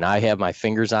broadside, and I have my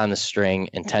fingers on the string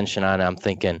and tension on it. I'm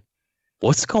thinking,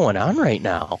 what's going on right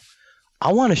now?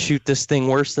 I want to shoot this thing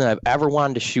worse than I've ever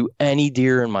wanted to shoot any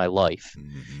deer in my life.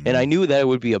 Mm-hmm. And I knew that it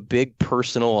would be a big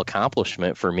personal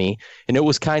accomplishment for me, and it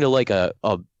was kind of like a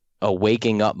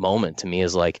waking up moment to me,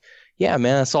 is like, yeah,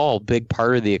 man, that's all a big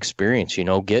part of the experience,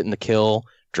 getting the kill,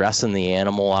 dressing the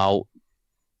animal out,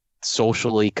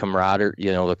 socially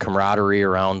the camaraderie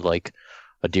around like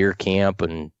a deer camp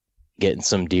and getting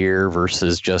some deer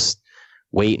versus just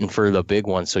waiting for the big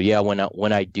one. So yeah,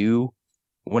 when I do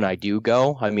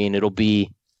go, I mean, it'll be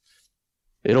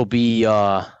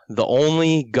the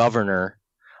only governor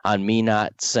on me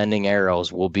not sending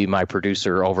arrows will be my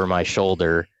producer over my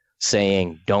shoulder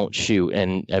saying don't shoot.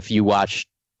 And if you watch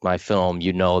my film,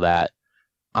 you know that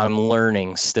I'm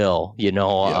learning still,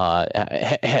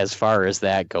 as far as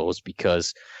that goes,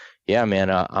 because, yeah, man,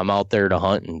 I'm out there to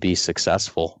hunt and be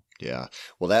successful. Yeah.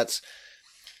 Well, that's,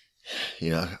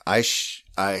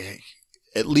 I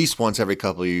at least once every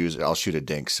couple of years, I'll shoot a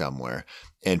dink somewhere,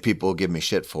 and people give me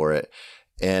shit for it.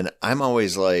 And I'm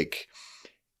always like,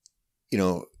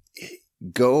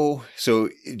 go. So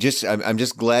I'm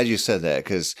just glad you said that,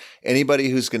 because anybody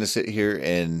who's going to sit here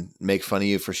and make fun of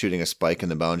you for shooting a spike in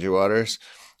the boundary waters,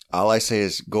 all I say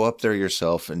is go up there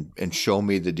yourself and show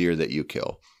me the deer that you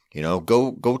kill.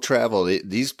 Go travel.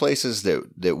 These places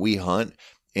that we hunt,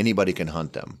 anybody can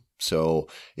hunt them. So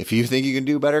if you think you can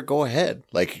do better, go ahead.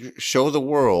 Like, show the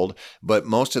world. But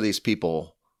most of these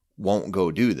people won't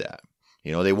go do that.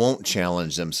 They won't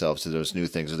challenge themselves to those new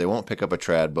things, or they won't pick up a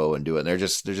trad bow and do it. And they're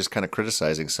just kind of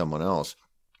criticizing someone else.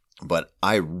 But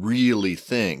I really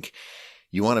think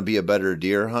You want to be a better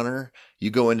deer hunter? You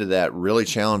go into that really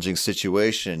challenging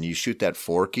situation, you shoot that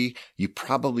forky, you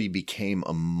probably became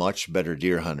a much better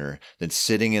deer hunter than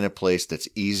sitting in a place that's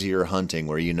easier hunting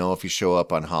where you know if you show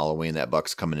up on Halloween, that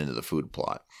buck's coming into the food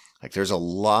plot. Like there's a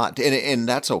lot, and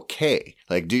that's okay.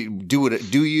 Like do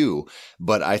you,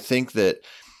 but I think that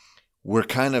we're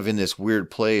kind of in this weird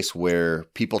place where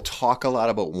people talk a lot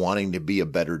about wanting to be a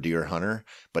better deer hunter,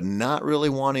 but not really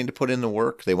wanting to put in the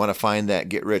work. They want to find that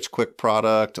get rich quick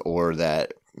product or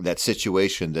that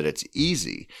situation that it's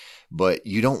easy, but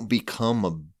you don't become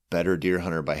a better deer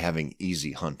hunter by having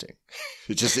easy hunting.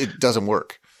 It doesn't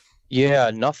work. Yeah,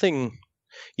 nothing,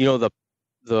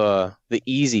 the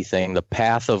easy thing, the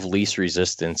path of least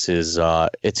resistance is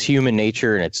it's human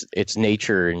nature and it's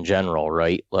nature in general,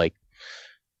 right? Like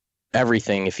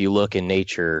everything, if you look in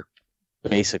nature,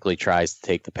 basically tries to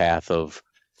take the path of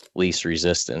least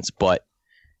resistance, but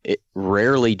it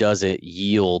rarely does it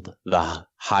yield the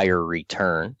higher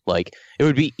return. Like it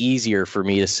would be easier for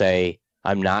me to say,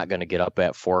 I'm not going to get up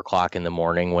at 4:00 in the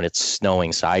morning when it's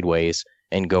snowing sideways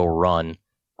and go run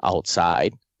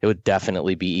outside. It would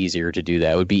definitely be easier to do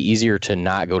that. It would be easier to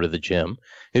not go to the gym.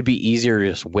 It'd be easier to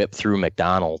just whip through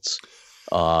McDonald's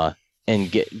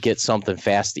and get something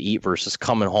fast to eat versus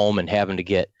coming home and having to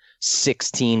get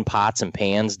 16 pots and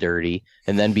pans dirty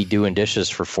and then be doing dishes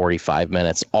for 45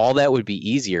 minutes. All that would be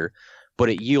easier, but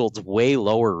it yields way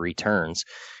lower returns.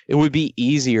 It would be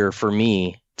easier for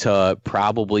me to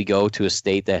probably go to a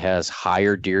state that has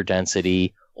higher deer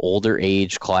density, older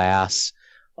age class,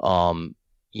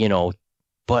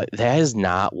 but that is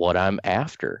not what I'm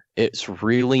after. It's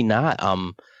really not.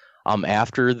 I'm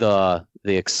after the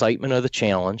excitement of the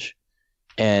challenge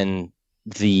and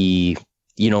the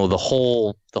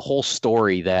whole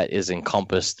story that is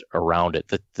encompassed around it.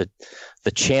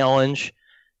 The challenge,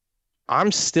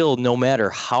 I'm still, no matter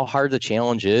how hard the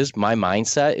challenge is, my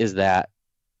mindset is that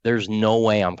there's no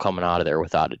way I'm coming out of there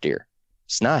without a deer.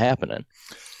 It's not happening.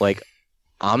 Like,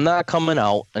 I'm not coming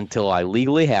out until I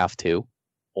legally have to,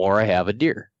 or I have a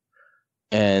deer.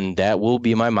 And that will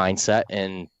be my mindset.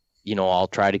 And, I'll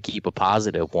try to keep a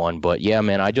positive one. But yeah,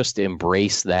 man, I just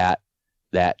embrace that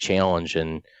challenge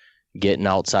and getting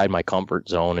outside my comfort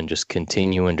zone and just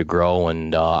continuing to grow.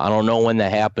 And I don't know when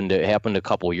that happened. It happened a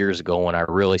couple of years ago when I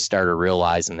really started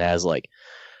realizing that, as like,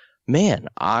 man,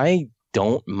 I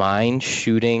don't mind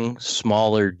shooting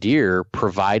smaller deer,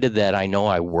 provided that I know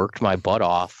I worked my butt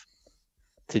off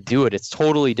to do it. It's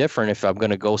totally different if I'm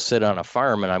going to go sit on a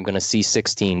farm and I'm going to see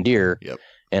 16 deer. Yep.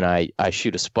 And I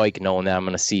shoot a spike knowing that I'm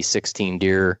going to see 16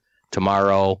 deer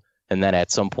tomorrow. And then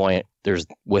at some point, there's,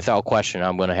 without question,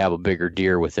 I'm going to have a bigger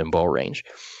deer within bow range.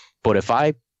 But if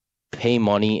I pay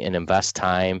money and invest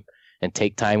time and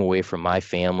take time away from my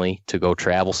family to go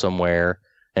travel somewhere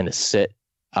and to sit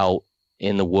out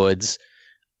in the woods,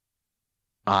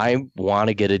 I want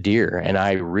to get a deer. And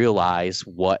I realize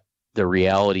what the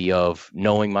reality of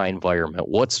knowing my environment,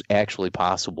 what's actually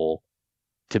possible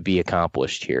to be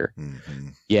accomplished here. Mm-hmm.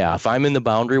 Yeah, if I'm in the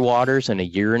boundary waters and a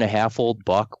 1.5-year-old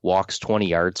buck walks 20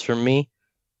 yards from me,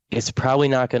 it's probably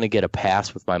not going to get a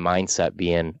pass with my mindset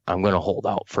being, I'm going to hold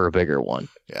out for a bigger one.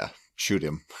 Yeah, shoot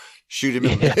him. Shoot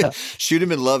him, shoot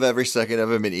him and love every second of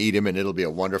him and eat him, and it'll be a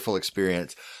wonderful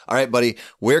experience. All right, buddy,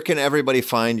 where can everybody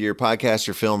find your podcast,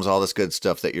 your films, all this good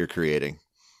stuff that you're creating?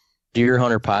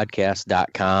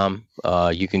 DeerHunterPodcast.com.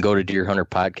 You can go to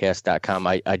DeerHunterPodcast.com.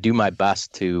 I do my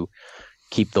best to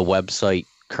keep the website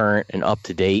current and up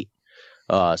to date.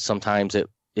 Sometimes it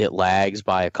lags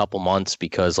by a couple months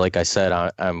because, like I said,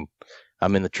 I'm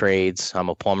in the trades. I'm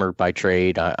a plumber by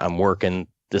trade. I'm working.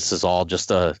 This is all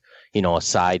just a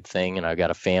side thing, and I've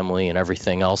got a family and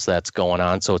everything else that's going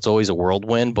on. So it's always a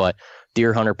whirlwind, but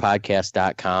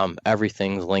DeerHunterPodcast.com,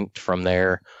 everything's linked from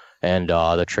there. And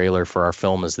the trailer for our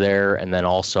film is there. And then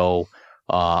also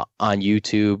on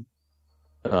YouTube,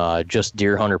 just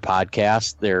Deer Hunter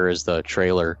Podcast, there is the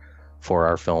trailer for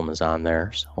our film is on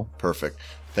there. So perfect.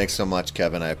 Thanks so much,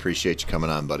 Kevin. I appreciate you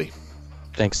coming on, buddy.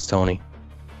 Thanks, Tony.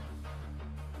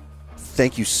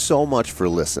 Thank you so much for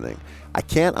listening. I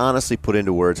can't honestly put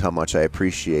into words how much I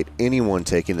appreciate anyone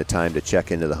taking the time to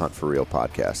check into the Hunt for Real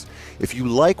podcast. If you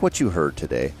like what you heard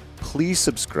today, please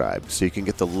subscribe so you can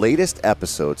get the latest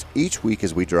episodes each week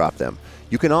as we drop them.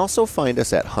 You can also find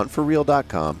us at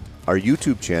huntforreal.com, our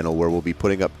YouTube channel where we'll be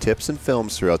putting up tips and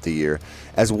films throughout the year,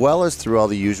 as well as through all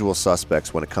the usual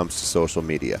suspects when it comes to social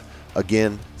media.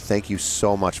 Again, thank you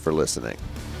so much for listening.